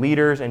Roman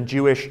leaders and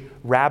Jewish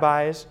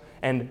rabbis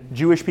and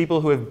Jewish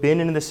people who have been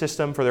in the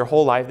system for their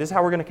whole life. This is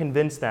how we're going to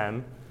convince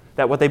them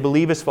that what they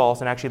believe is false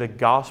and actually the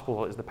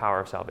gospel is the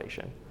power of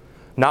salvation.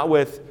 Not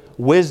with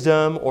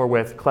wisdom or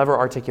with clever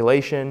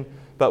articulation,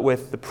 but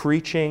with the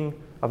preaching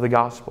of the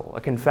gospel, a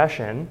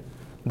confession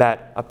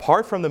that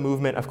apart from the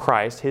movement of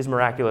Christ, his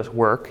miraculous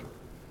work,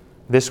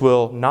 this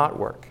will not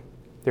work.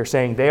 They're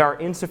saying they are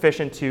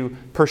insufficient to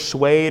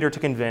persuade or to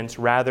convince.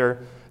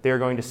 Rather, they are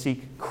going to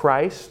seek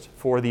Christ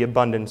for the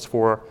abundance,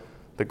 for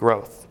the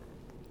growth.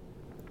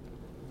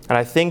 And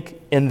I think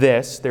in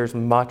this, there's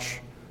much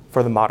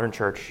for the modern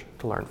church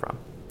to learn from.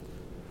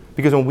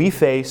 Because when we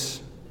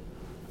face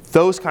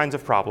those kinds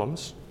of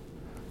problems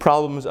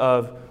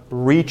of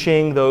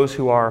reaching those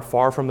who are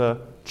far from the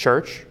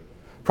church,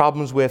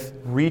 problems with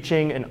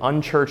reaching an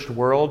unchurched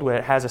world where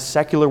it has a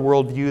secular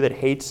worldview that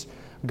hates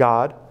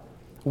God,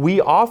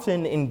 we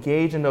often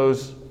engage in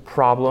those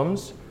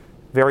problems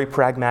very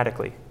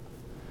pragmatically.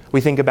 We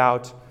think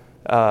about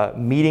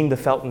meeting the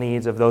felt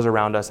needs of those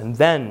around us, and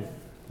then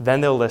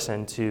they'll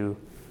listen to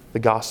the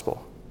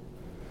gospel.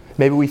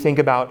 Maybe we think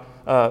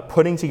about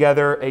putting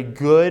together a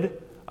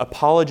good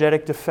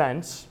apologetic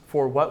defense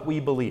for what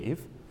we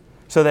believe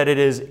so that it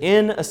is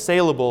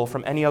inassailable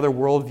from any other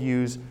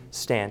worldview's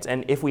stance.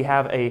 And if we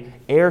have an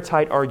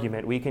airtight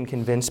argument, we can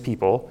convince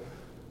people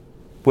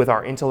with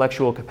our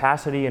intellectual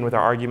capacity and with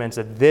our arguments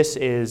that this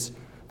is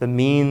the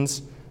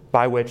means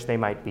by which they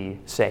might be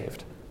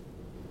saved.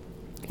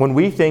 When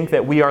we think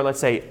that we are, let's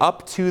say,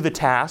 up to the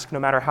task, no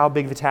matter how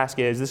big the task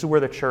is, this is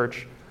where the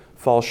church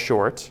falls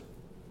short.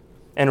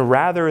 And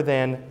rather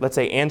than, let's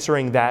say,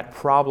 answering that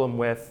problem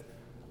with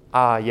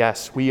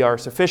yes, we are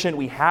sufficient,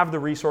 we have the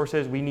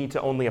resources, we need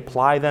to only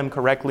apply them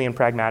correctly and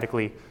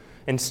pragmatically.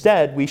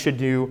 Instead, we should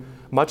do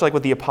much like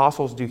what the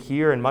apostles do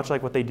here and much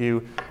like what they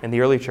do in the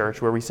early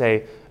church, where we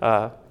say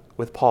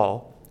with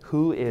Paul,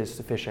 who is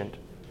sufficient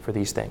for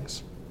these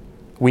things?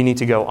 We need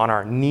to go on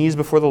our knees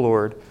before the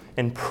Lord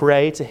and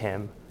pray to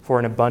him for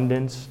an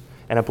abundance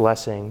and a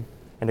blessing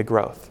and a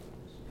growth.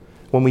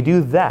 When we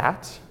do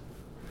that,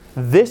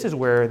 this is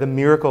where the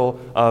miracle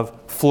of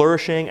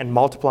flourishing and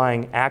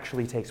multiplying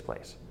actually takes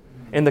place.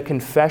 In the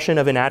confession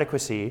of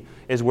inadequacy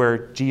is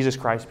where Jesus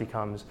Christ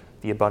becomes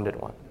the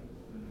abundant one.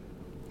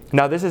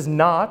 Now, this is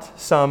not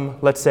some,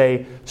 let's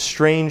say,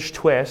 strange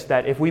twist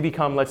that if we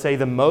become, let's say,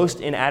 the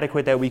most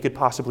inadequate that we could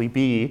possibly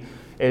be,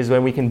 is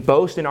when we can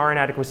boast in our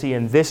inadequacy,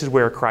 and this is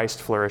where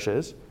Christ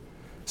flourishes.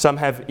 Some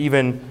have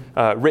even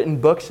written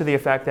books to the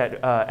effect that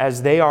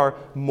as they are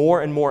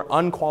more and more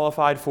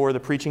unqualified for the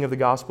preaching of the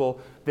gospel,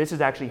 this is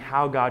actually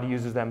how God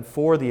uses them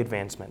for the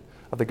advancement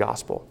of the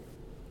gospel.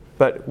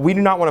 But we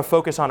do not want to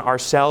focus on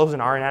ourselves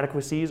and our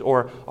inadequacies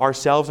or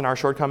ourselves and our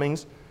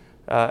shortcomings.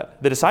 The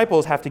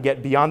disciples have to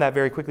get beyond that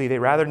very quickly. They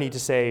rather need to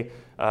say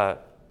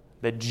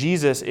that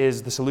Jesus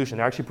is the solution.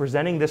 They're actually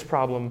presenting this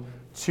problem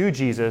to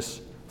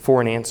Jesus for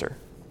an answer.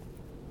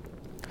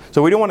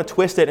 So we don't want to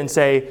twist it and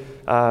say,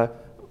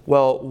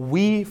 well,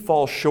 we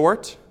fall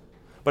short,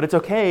 but it's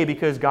okay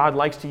because God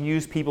likes to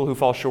use people who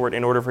fall short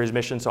in order for his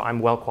mission, so I'm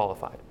well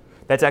qualified.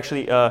 That's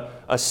actually a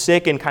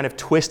sick and kind of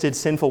twisted,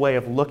 sinful way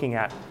of looking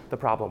at the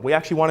problem. We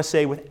actually want to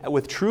say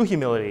with true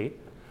humility,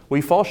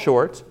 we fall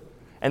short,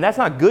 and that's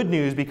not good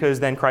news because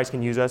then Christ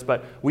can use us,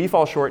 but we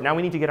fall short. Now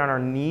we need to get on our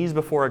knees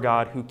before a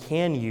God who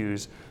can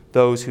use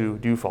those who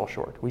do fall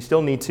short. We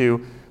still need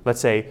to, let's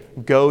say,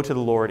 go to the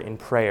Lord in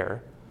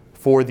prayer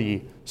for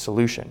the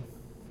solution.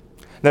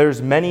 Now,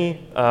 there's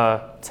many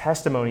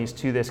testimonies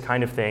to this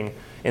kind of thing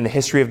in the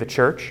history of the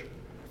church,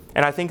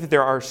 and I think that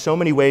there are so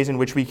many ways in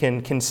which we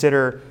can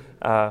consider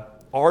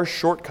our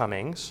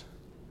shortcomings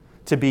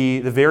to be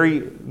the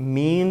very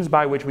means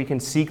by which we can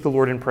seek the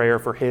Lord in prayer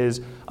for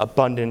his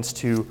abundance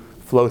to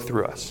flow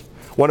through us.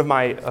 One of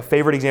my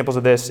favorite examples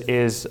of this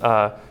is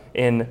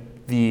in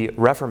the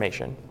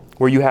Reformation,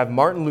 where you have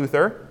Martin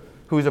Luther,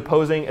 who is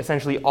opposing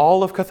essentially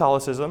all of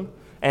Catholicism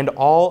and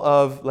all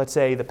of, let's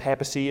say, the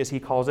papacy, as he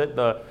calls it,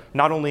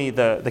 not only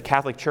the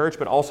Catholic Church,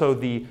 but also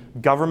the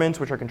governments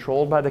which are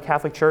controlled by the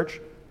Catholic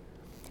Church.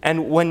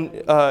 And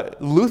when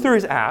Luther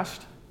is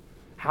asked,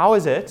 how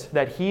is it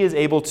that he is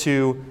able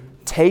to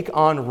take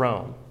on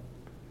Rome?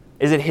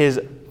 Is it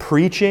his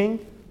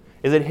preaching?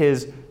 Is it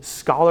his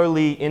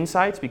scholarly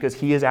insights? Because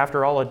he is,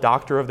 after all, a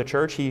doctor of the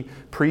church. He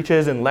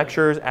preaches and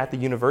lectures at the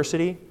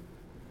university.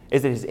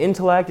 Is it his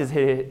intellect? Is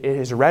it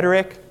his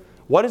rhetoric?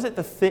 What is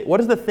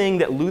the thing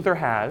that Luther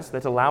has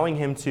that's allowing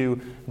him to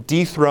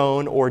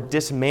dethrone or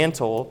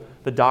dismantle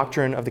the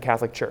doctrine of the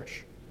Catholic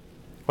Church?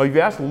 Well, if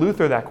you ask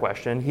Luther that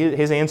question,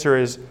 his answer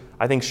is,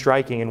 I think,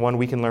 striking and one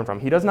we can learn from.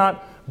 He does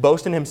not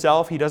boast in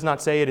himself. He does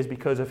not say it is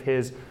because of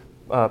his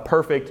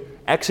perfect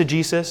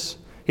exegesis.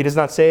 He does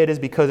not say it is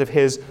because of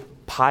his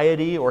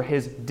piety or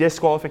his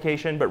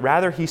disqualification, but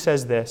rather he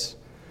says this.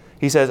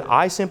 He says,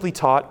 I simply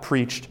taught,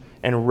 preached,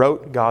 and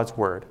wrote God's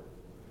word.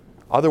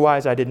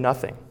 Otherwise, I did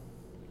nothing.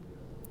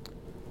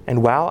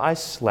 And while I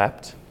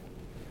slept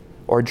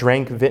or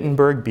drank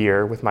Wittenberg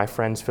beer with my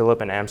friends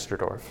Philip and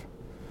Amsterdorf,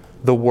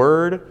 the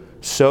word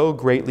so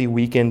greatly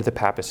weakened the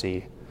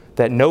papacy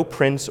that no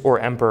prince or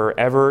emperor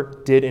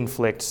ever did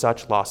inflict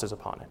such losses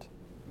upon it.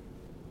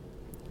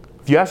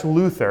 If you ask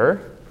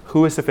Luther,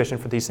 who is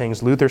sufficient for these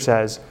things, Luther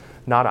says,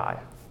 not I.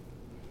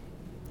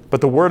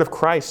 But the word of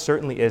Christ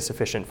certainly is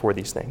sufficient for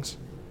these things.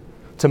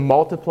 To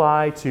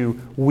multiply, to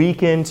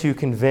weaken, to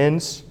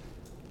convince.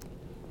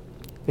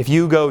 If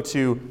you go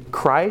to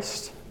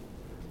Christ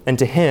and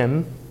to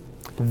him,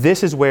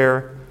 this is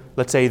where,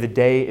 let's say, the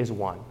day is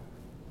won.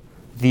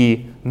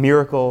 The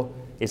miracle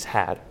is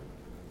had.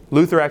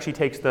 Luther actually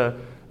takes the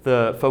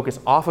focus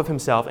off of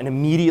himself and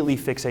immediately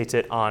fixates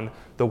it on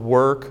the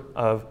work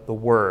of the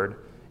word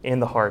in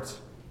the hearts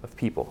of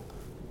people.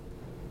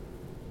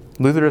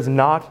 Luther does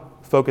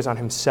not focus on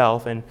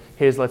himself and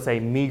his, let's say,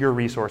 meager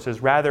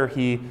resources. Rather,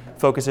 he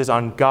focuses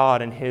on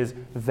God and his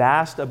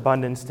vast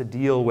abundance to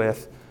deal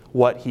with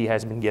what he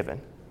has been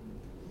given.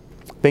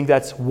 I think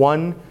that's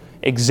one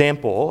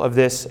example of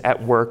this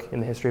at work in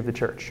the history of the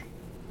church.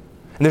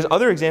 And there's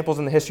other examples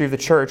in the history of the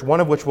church, one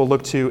of which we'll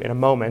look to in a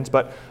moment.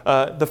 But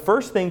the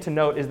first thing to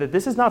note is that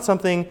this is not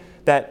something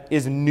that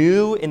is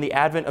new in the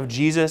advent of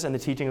Jesus and the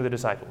teaching of the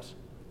disciples.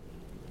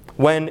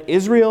 When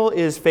Israel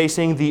is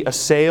facing the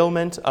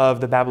assailment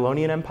of the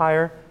Babylonian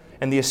Empire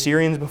and the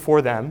Assyrians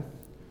before them,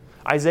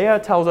 Isaiah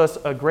tells us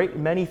a great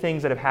many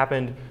things that have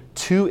happened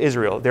to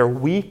Israel. They're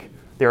weak,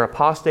 they're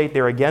apostate,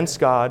 they're against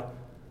God,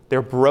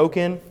 they're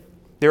broken,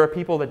 they're a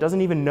people that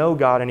doesn't even know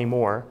God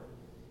anymore.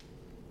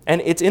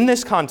 And it's in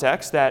this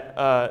context that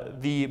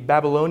the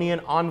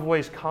Babylonian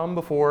envoys come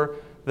before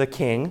the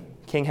king,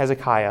 King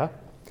Hezekiah,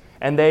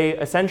 and they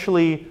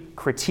essentially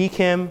critique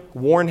him,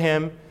 warn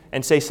him,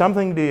 and say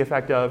something to the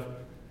effect of,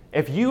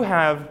 if you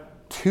have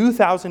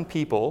 2,000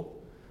 people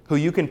who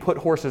you can put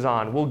horses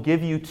on. We'll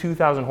give you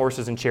 2,000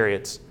 horses and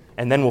chariots,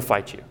 and then we'll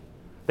fight you.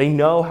 They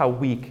know how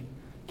weak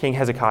King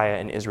Hezekiah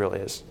and Israel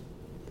is.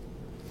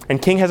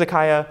 And King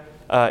Hezekiah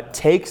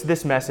takes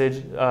this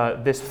message,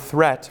 this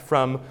threat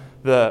from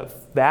the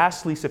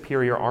vastly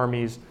superior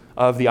armies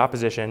of the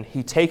opposition.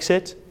 He takes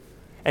it,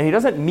 and he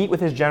doesn't meet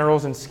with his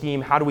generals and scheme,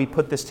 how do we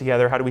put this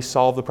together? How do we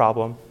solve the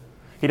problem?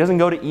 He doesn't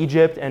go to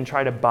Egypt and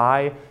try to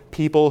buy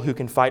people who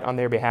can fight on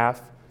their behalf.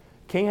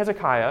 King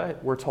Hezekiah,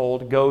 we're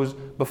told, goes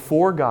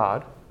before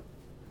God,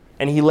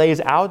 and he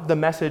lays out the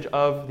message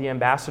of the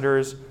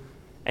ambassadors,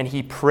 and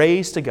he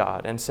prays to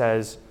God and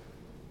says,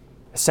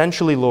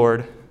 essentially,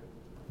 Lord,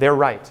 they're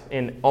right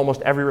in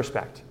almost every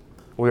respect.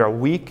 We are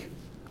weak.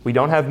 We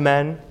don't have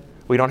men.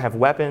 We don't have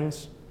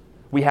weapons.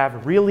 We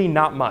have really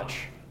not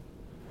much.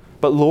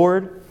 But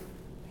Lord,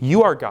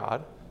 you are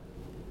God,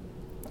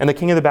 and the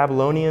king of the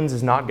Babylonians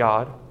is not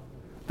God.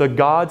 The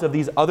gods of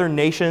these other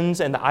nations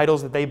and the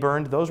idols that they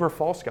burned, those were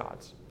false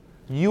gods.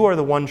 You are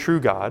the one true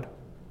God.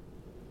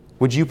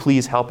 Would you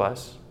please help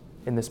us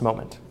in this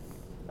moment?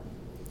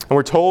 And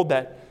we're told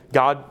that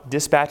God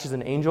dispatches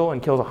an angel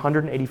and kills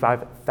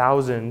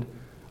 185,000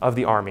 of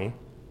the army,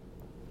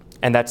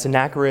 and that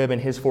Sennacherib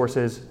and his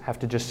forces have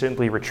to just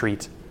simply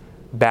retreat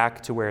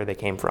back to where they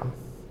came from.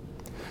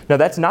 Now,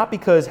 that's not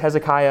because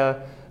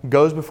Hezekiah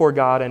goes before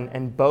God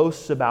and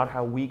boasts about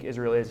how weak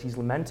Israel is. He's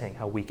lamenting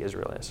how weak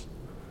Israel is.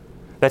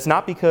 That's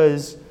not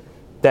because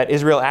that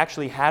Israel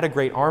actually had a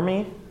great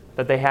army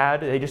that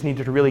they just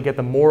needed to really get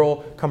the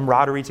moral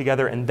camaraderie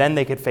together, and then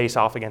they could face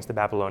off against the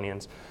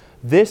Babylonians.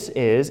 This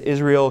is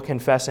Israel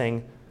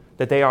confessing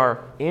that they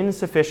are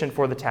insufficient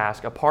for the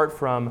task apart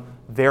from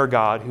their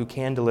God who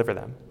can deliver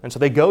them. And so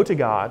they go to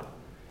God,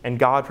 and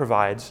God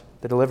provides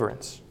the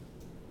deliverance.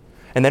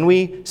 And then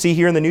we see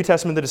here in the New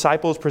Testament the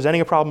disciples presenting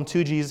a problem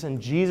to Jesus,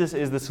 and Jesus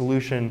is the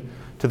solution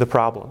to the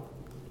problem.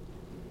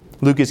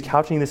 Luke is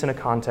couching this in a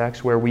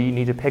context where we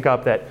need to pick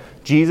up that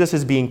Jesus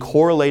is being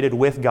correlated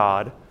with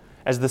God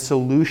as the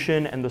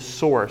solution and the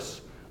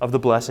source of the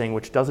blessing,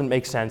 which doesn't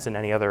make sense in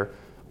any other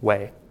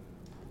way.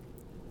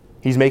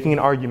 He's making an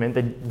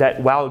argument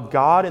that while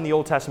God in the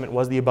Old Testament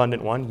was the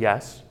abundant one,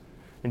 yes,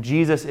 and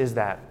Jesus is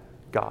that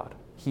God.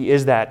 He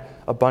is that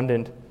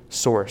abundant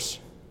source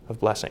of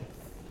blessing.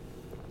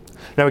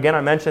 Now again,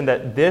 I mentioned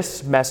that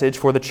this message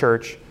for the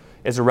church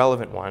is a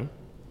relevant one.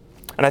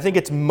 And I think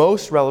it's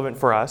most relevant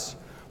for us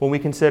when we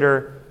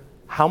consider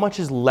how much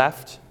is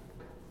left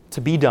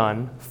to be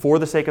done for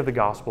the sake of the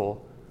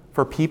gospel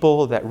for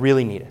people that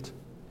really need it.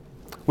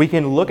 We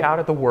can look out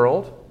at the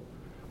world,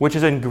 which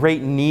is in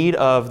great need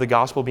of the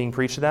gospel being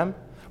preached to them,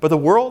 but the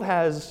world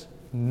has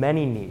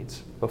many needs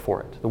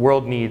before it. The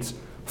world needs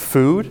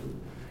food,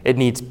 it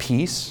needs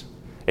peace,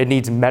 it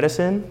needs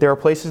medicine. There are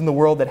places in the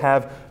world that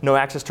have no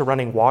access to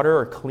running water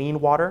or clean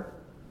water.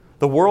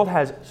 The world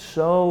has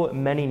so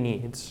many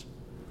needs.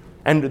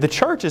 And the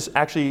church is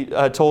actually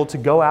told to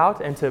go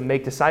out and to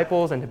make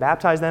disciples and to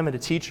baptize them and to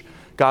teach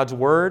God's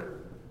word.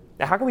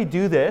 Now, how can we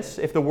do this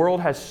if the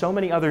world has so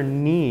many other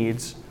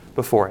needs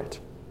before it?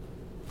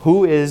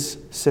 Who is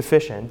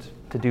sufficient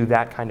to do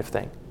that kind of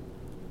thing?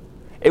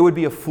 It would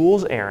be a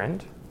fool's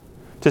errand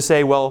to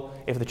say, well,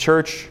 if the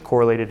church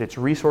correlated its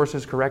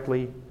resources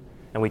correctly,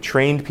 and we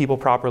trained people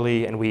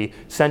properly, and we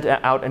sent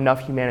out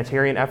enough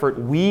humanitarian effort,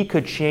 we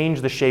could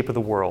change the shape of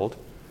the world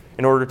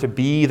in order to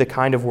be the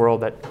kind of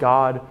world that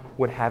God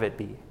would have it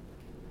be.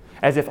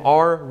 As if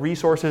our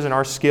resources and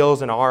our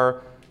skills and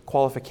our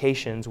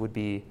qualifications would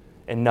be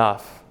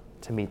enough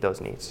to meet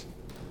those needs.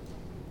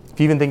 If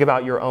you even think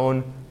about your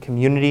own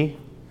community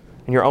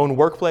and your own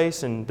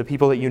workplace and the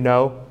people that you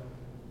know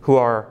who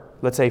are,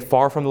 let's say,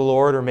 far from the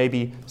Lord or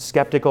maybe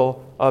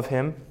skeptical of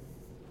Him,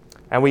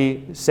 and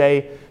we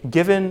say,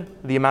 given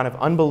the amount of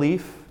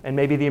unbelief and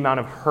maybe the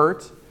amount of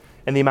hurt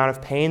and the amount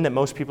of pain that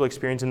most people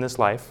experience in this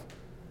life,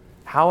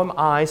 how am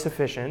I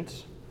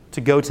sufficient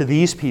to go to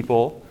these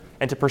people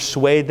and to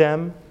persuade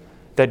them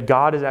that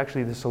God is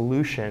actually the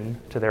solution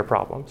to their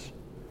problems?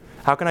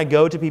 How can I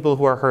go to people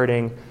who are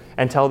hurting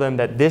and tell them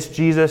that this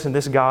Jesus and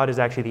this God is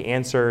actually the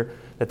answer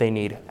that they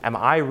need? Am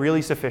I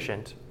really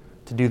sufficient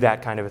to do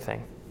that kind of a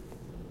thing?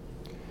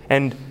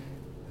 And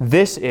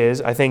this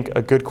is, I think,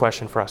 a good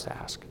question for us to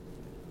ask.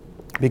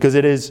 Because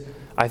it is,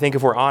 I think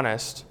if we're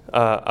honest,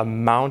 a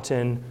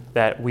mountain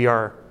that we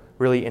are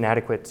really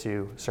inadequate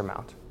to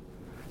surmount.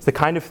 It's the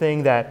kind of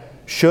thing that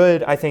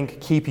should, I think,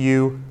 keep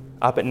you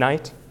up at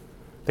night.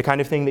 The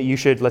kind of thing that you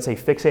should, let's say,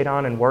 fixate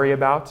on and worry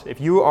about.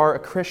 If you are a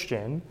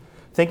Christian,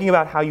 thinking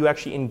about how you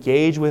actually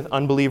engage with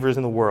unbelievers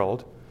in the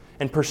world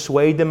and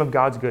persuade them of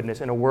God's goodness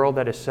in a world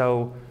that is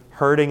so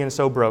hurting and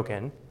so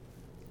broken,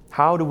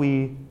 how do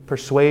we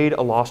persuade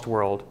a lost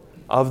world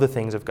of the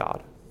things of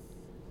God?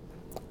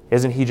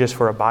 Isn't He just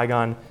for a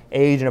bygone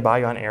age and a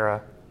bygone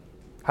era?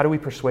 How do we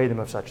persuade them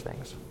of such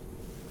things?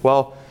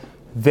 Well,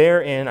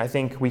 therein, I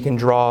think we can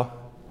draw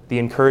the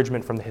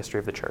encouragement from the history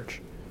of the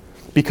church.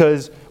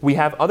 Because we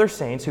have other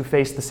saints who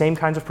face the same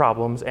kinds of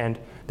problems, and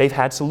they've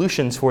had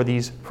solutions for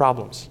these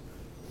problems.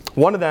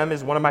 One of them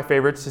is one of my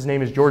favorites. His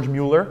name is George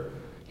Mueller.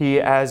 He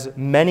has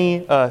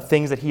many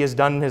things that he has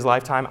done in his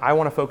lifetime. I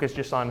want to focus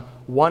just on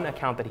one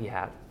account that he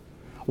had.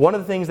 One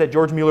of the things that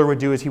George Mueller would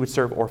do is he would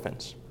serve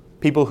orphans,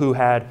 people who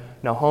had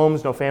no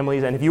homes, no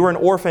families. And if you were an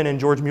orphan in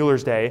George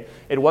Mueller's day,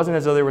 it wasn't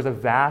as though there was a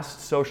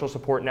vast social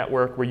support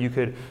network where you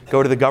could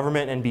go to the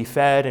government and be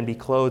fed and be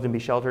clothed and be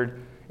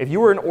sheltered. If you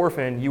were an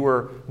orphan, you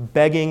were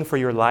begging for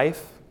your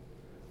life,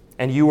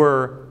 and you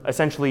were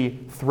essentially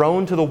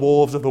thrown to the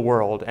wolves of the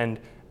world, and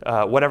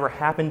whatever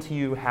happened to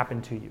you,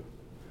 happened to you.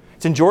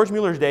 So in George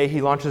Mueller's day, he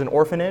launches an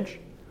orphanage,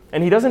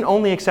 and he doesn't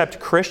only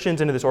accept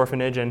Christians into this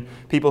orphanage and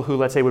people who,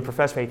 let's say, would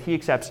profess faith. He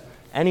accepts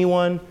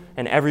anyone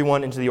and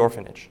everyone into the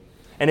orphanage.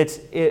 And it's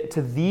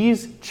to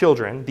these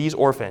children, these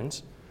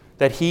orphans,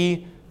 that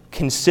he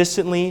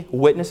consistently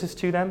witnesses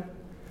to them,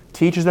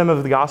 teaches them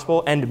of the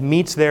gospel, and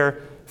meets their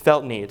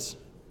felt needs.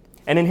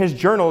 And in his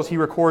journals, he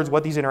records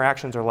what these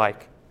interactions are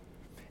like.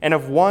 And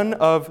of one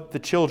of the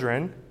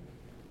children,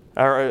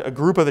 or a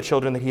group of the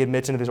children that he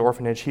admits into this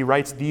orphanage, he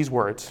writes these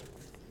words.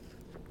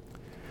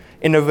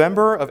 In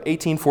November of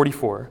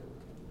 1844,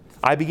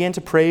 I began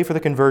to pray for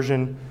the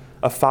conversion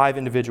of 5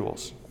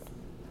 individuals.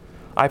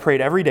 I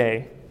prayed every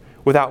day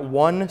without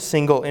one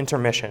single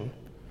intermission,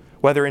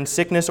 whether in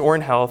sickness or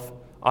in health,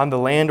 on the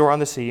land or on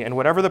the sea, and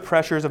whatever the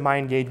pressures of my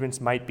engagements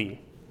might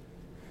be.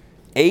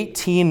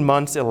 18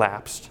 months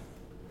elapsed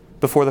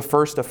before the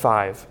first of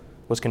 5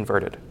 was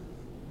converted.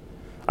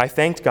 I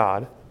thanked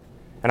God,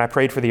 and I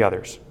prayed for the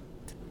others.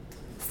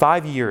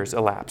 5 years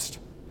elapsed,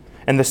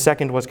 and the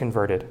second was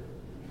converted.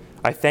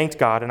 I thanked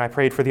God, and I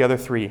prayed for the other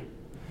 3.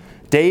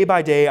 Day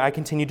by day, I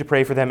continued to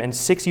pray for them, and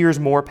 6 years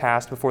more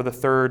passed before the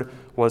third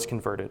was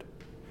converted.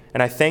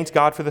 And I thanked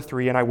God for the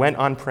 3, and I went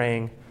on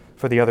praying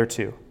for the other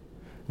 2.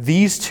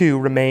 These 2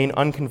 remain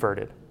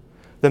unconverted.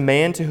 The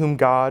man to whom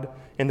God,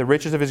 in the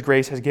riches of his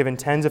grace, has given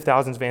tens of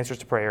thousands of answers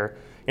to prayer,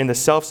 in the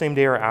selfsame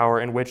day or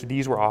hour in which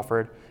these were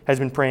offered, has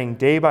been praying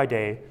day by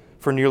day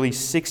for nearly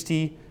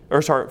 36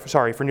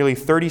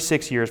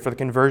 years for the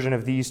conversion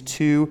of these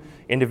 2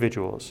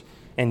 individuals.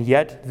 And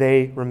yet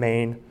they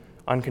remain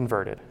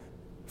unconverted.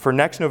 For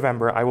next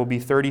November, I will be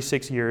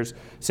 36 years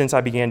since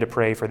I began to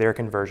pray for their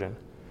conversion.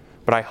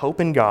 But I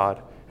hope in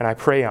God, and I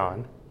pray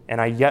on,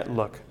 and I yet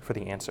look for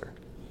the answer.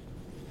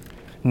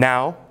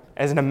 Now,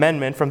 as an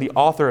amendment from the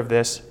author of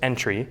this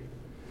entry,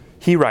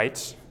 he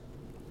writes,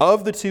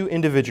 of the 2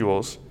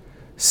 individuals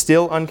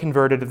still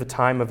unconverted at the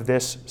time of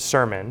this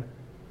sermon,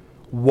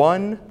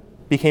 one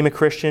became a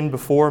Christian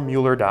before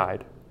Mueller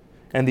died,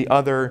 and the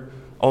other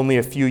only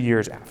a few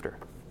years after.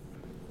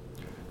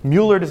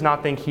 Mueller does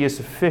not think he is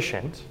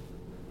sufficient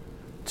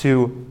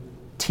to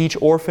teach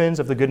orphans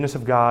of the goodness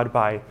of God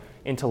by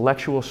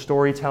intellectual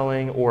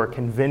storytelling or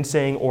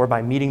convincing or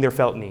by meeting their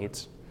felt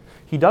needs.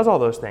 He does all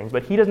those things,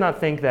 but he does not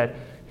think that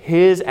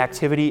his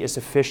activity is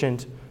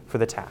sufficient for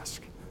the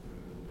task.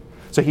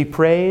 So he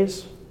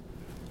prays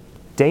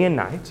day and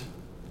night,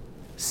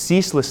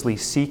 ceaselessly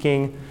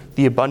seeking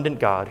the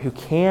abundant God who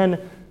can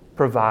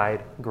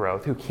provide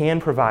growth, who can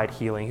provide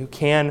healing, who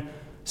can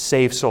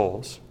save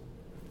souls.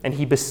 And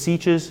he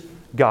beseeches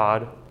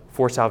God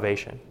for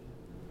salvation.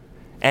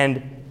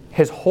 And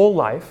his whole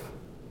life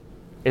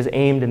is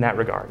aimed in that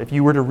regard. If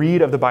you were to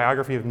read of the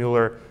biography of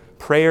Mueller,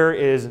 prayer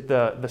is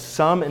the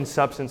sum and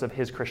substance of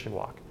his Christian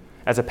walk.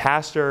 As a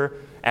pastor,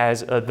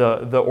 as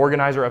the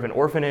organizer of an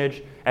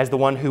orphanage, as the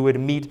one who would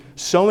meet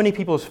so many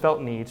people's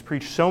felt needs,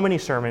 preach so many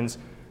sermons,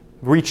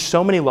 reach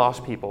so many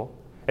lost people.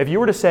 If you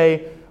were to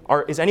say,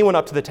 is anyone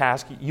up to the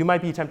task, you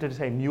might be tempted to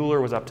say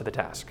Mueller was up to the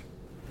task.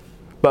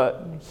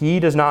 But he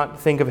does not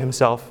think of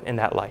himself in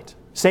that light.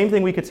 Same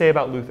thing we could say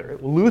about Luther.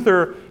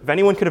 Luther, if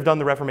anyone could have done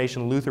the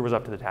Reformation, Luther was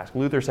up to the task.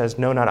 Luther says,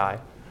 no, not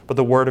I, but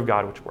the word of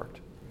God which worked.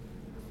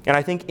 And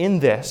I think in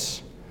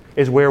this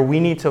is where we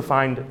need to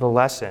find the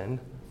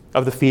lesson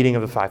of the feeding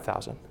of the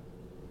 5,000.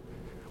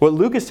 What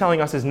Luke is telling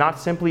us is not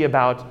simply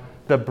about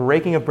the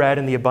breaking of bread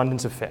and the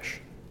abundance of fish.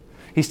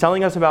 He's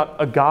telling us about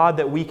a God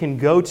that we can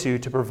go to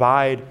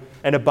provide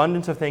an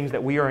abundance of things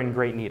that we are in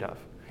great need of.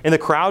 In the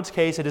crowd's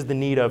case, it is the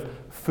need of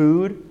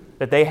food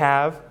that they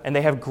have, and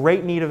they have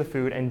great need of the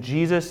food, and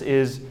Jesus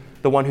is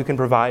the one who can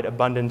provide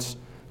abundance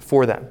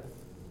for them.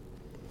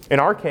 In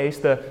our case,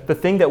 the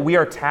thing that we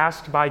are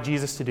tasked by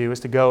Jesus to do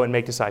is to go and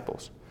make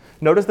disciples.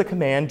 Notice the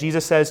command.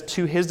 Jesus says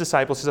to his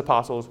disciples, his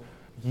apostles,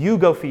 you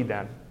go feed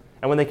them.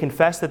 And when they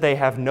confess that they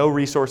have no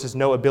resources,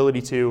 no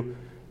ability to,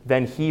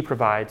 then he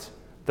provides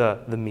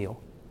the meal.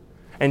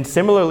 And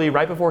similarly,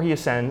 right before he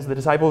ascends, the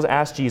disciples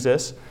ask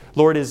Jesus,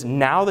 Lord, is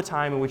now the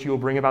time in which you will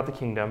bring about the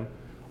kingdom,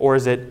 or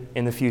is it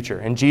in the future?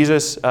 And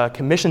Jesus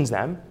commissions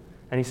them,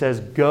 and he says,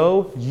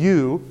 go,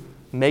 you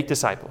make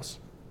disciples.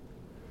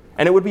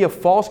 And it would be a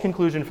false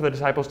conclusion for the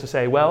disciples to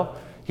say, well,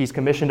 he's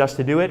commissioned us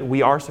to do it.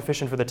 We are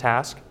sufficient for the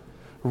task.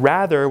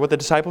 Rather, what the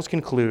disciples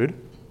conclude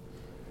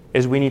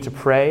is we need to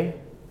pray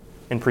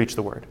and preach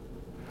the word.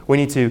 We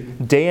need to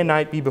day and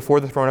night be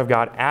before the throne of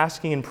God,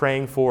 asking and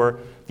praying for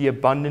the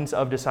abundance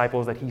of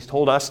disciples that he's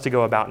told us to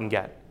go about and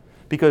get.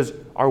 Because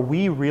are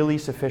we really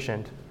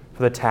sufficient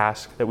for the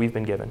task that we've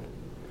been given?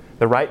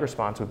 The right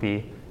response would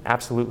be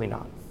absolutely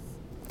not.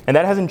 And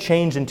that hasn't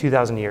changed in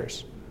 2,000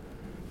 years.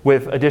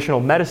 With additional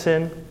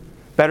medicine,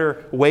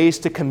 better ways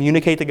to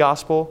communicate the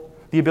gospel,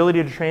 the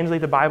ability to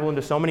translate the Bible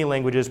into so many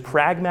languages,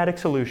 pragmatic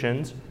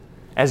solutions,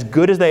 as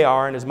good as they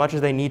are and as much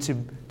as they need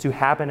to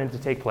happen and to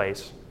take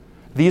place,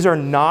 these are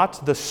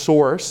not the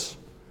source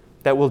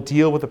that will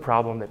deal with the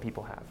problem that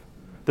people have.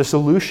 The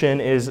solution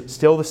is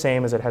still the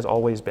same as it has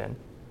always been.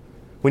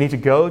 We need to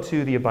go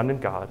to the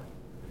abundant God,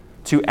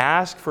 to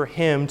ask for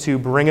Him to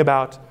bring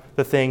about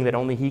the thing that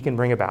only He can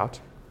bring about,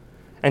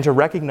 and to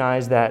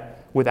recognize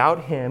that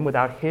without Him,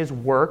 without His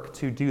work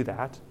to do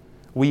that,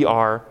 we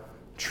are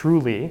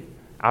truly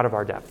out of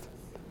our depth.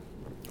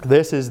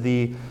 This is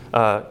the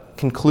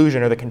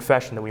conclusion or the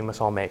confession that we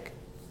must all make.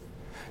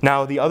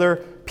 Now, the other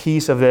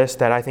piece of this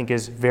that I think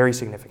is very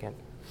significant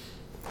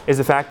is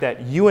the fact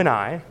that you and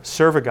I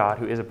serve a God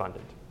who is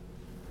abundant.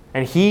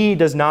 And He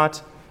does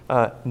not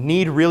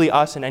need really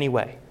us in any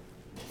way.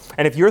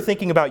 And if you're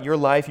thinking about your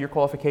life, your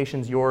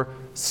qualifications, your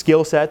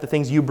skill set, the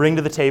things you bring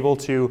to the table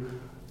to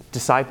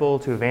disciple,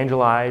 to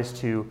evangelize,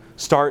 to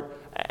start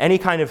any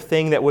kind of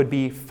thing that would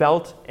be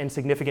felt and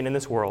significant in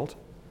this world,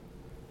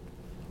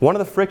 one of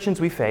the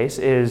frictions we face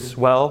is,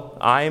 well,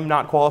 I'm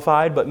not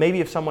qualified, but maybe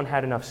if someone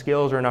had enough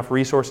skills or enough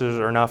resources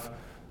or enough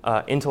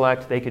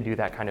intellect, they could do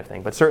that kind of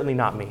thing, but certainly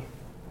not me.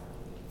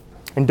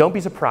 And don't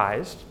be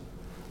surprised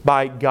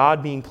by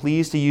God being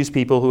pleased to use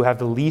people who have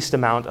the least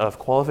amount of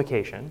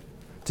qualification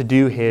to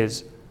do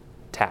His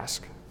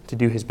task, to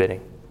do His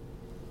bidding.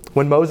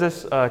 When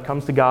Moses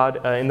comes to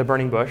God in the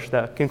burning bush,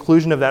 the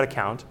conclusion of that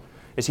account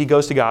is he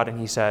goes to God and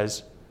he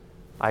says,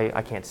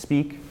 I can't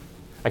speak.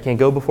 I can't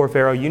go before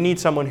Pharaoh. You need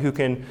someone who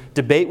can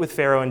debate with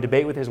Pharaoh and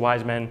debate with his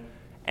wise men,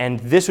 and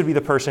this would be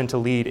the person to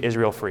lead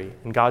Israel free.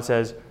 And God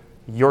says,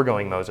 you're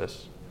going,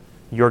 Moses.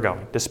 You're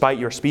going. Despite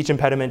your speech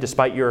impediment,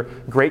 despite your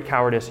great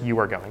cowardice, you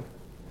are going.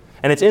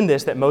 And it's in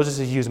this that Moses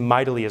is used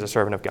mightily as a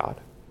servant of God.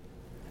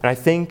 And I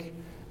think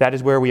that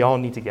is where we all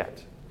need to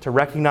get, to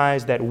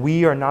recognize that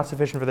we are not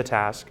sufficient for the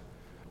task,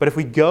 but if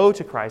we go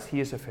to Christ, He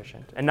is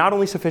sufficient. And not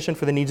only sufficient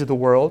for the needs of the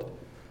world,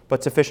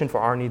 but sufficient for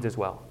our needs as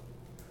well.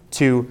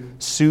 To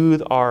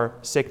soothe our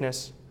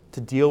sickness,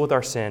 to deal with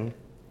our sin,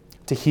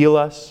 to heal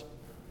us,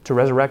 to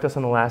resurrect us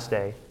on the last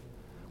day.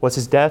 Was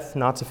His death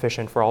not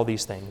sufficient for all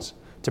these things?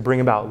 To bring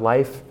about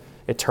life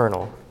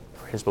eternal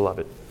for His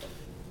beloved.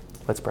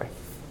 Let's pray.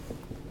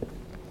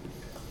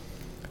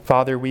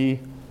 Father, we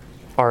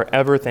are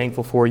ever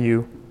thankful for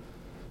You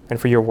and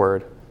for Your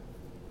word.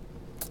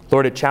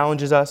 Lord, it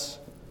challenges us.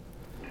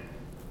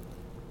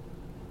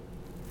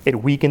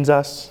 It weakens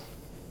us.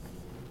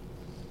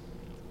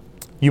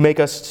 You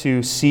make us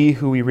to see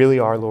who we really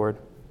are, Lord.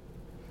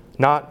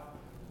 Not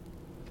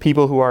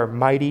people who are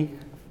mighty,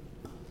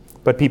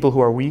 but people who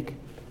are weak.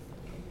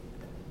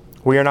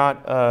 We are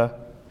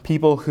not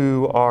people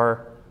who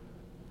are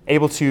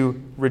able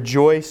to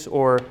rejoice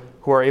or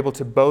who are able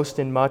to boast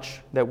in much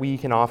that we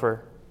can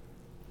offer.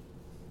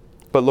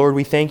 But Lord,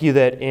 we thank You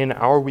that in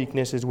our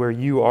weakness is where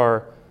You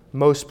are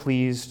most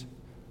pleased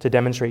to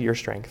demonstrate Your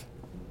strength.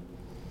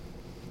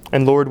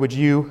 And Lord, would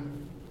You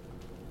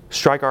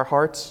strike our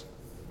hearts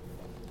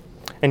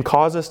and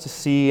cause us to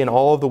see in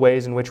all of the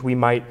ways in which we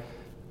might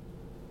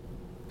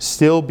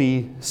still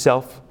be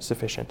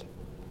self-sufficient,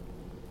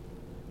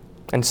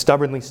 and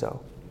stubbornly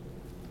so.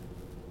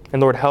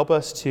 And Lord, help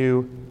us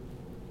to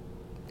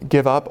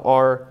give up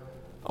our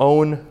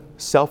own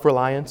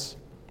self-reliance.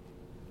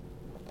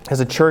 As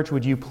a church,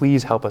 would You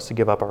please help us to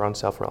give up our own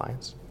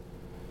self-reliance?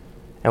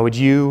 And would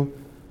You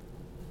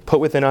put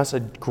within us a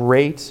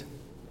great,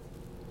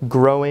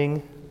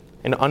 growing,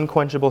 and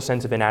unquenchable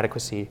sense of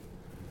inadequacy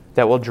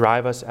that will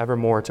drive us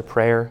evermore to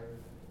prayer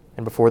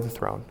and before the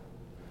throne,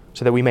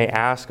 so that we may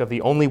ask of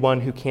the only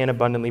one who can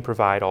abundantly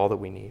provide all that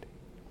we need.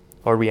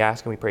 Lord, we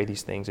ask and we pray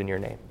these things in Your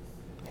name.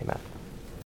 Amen.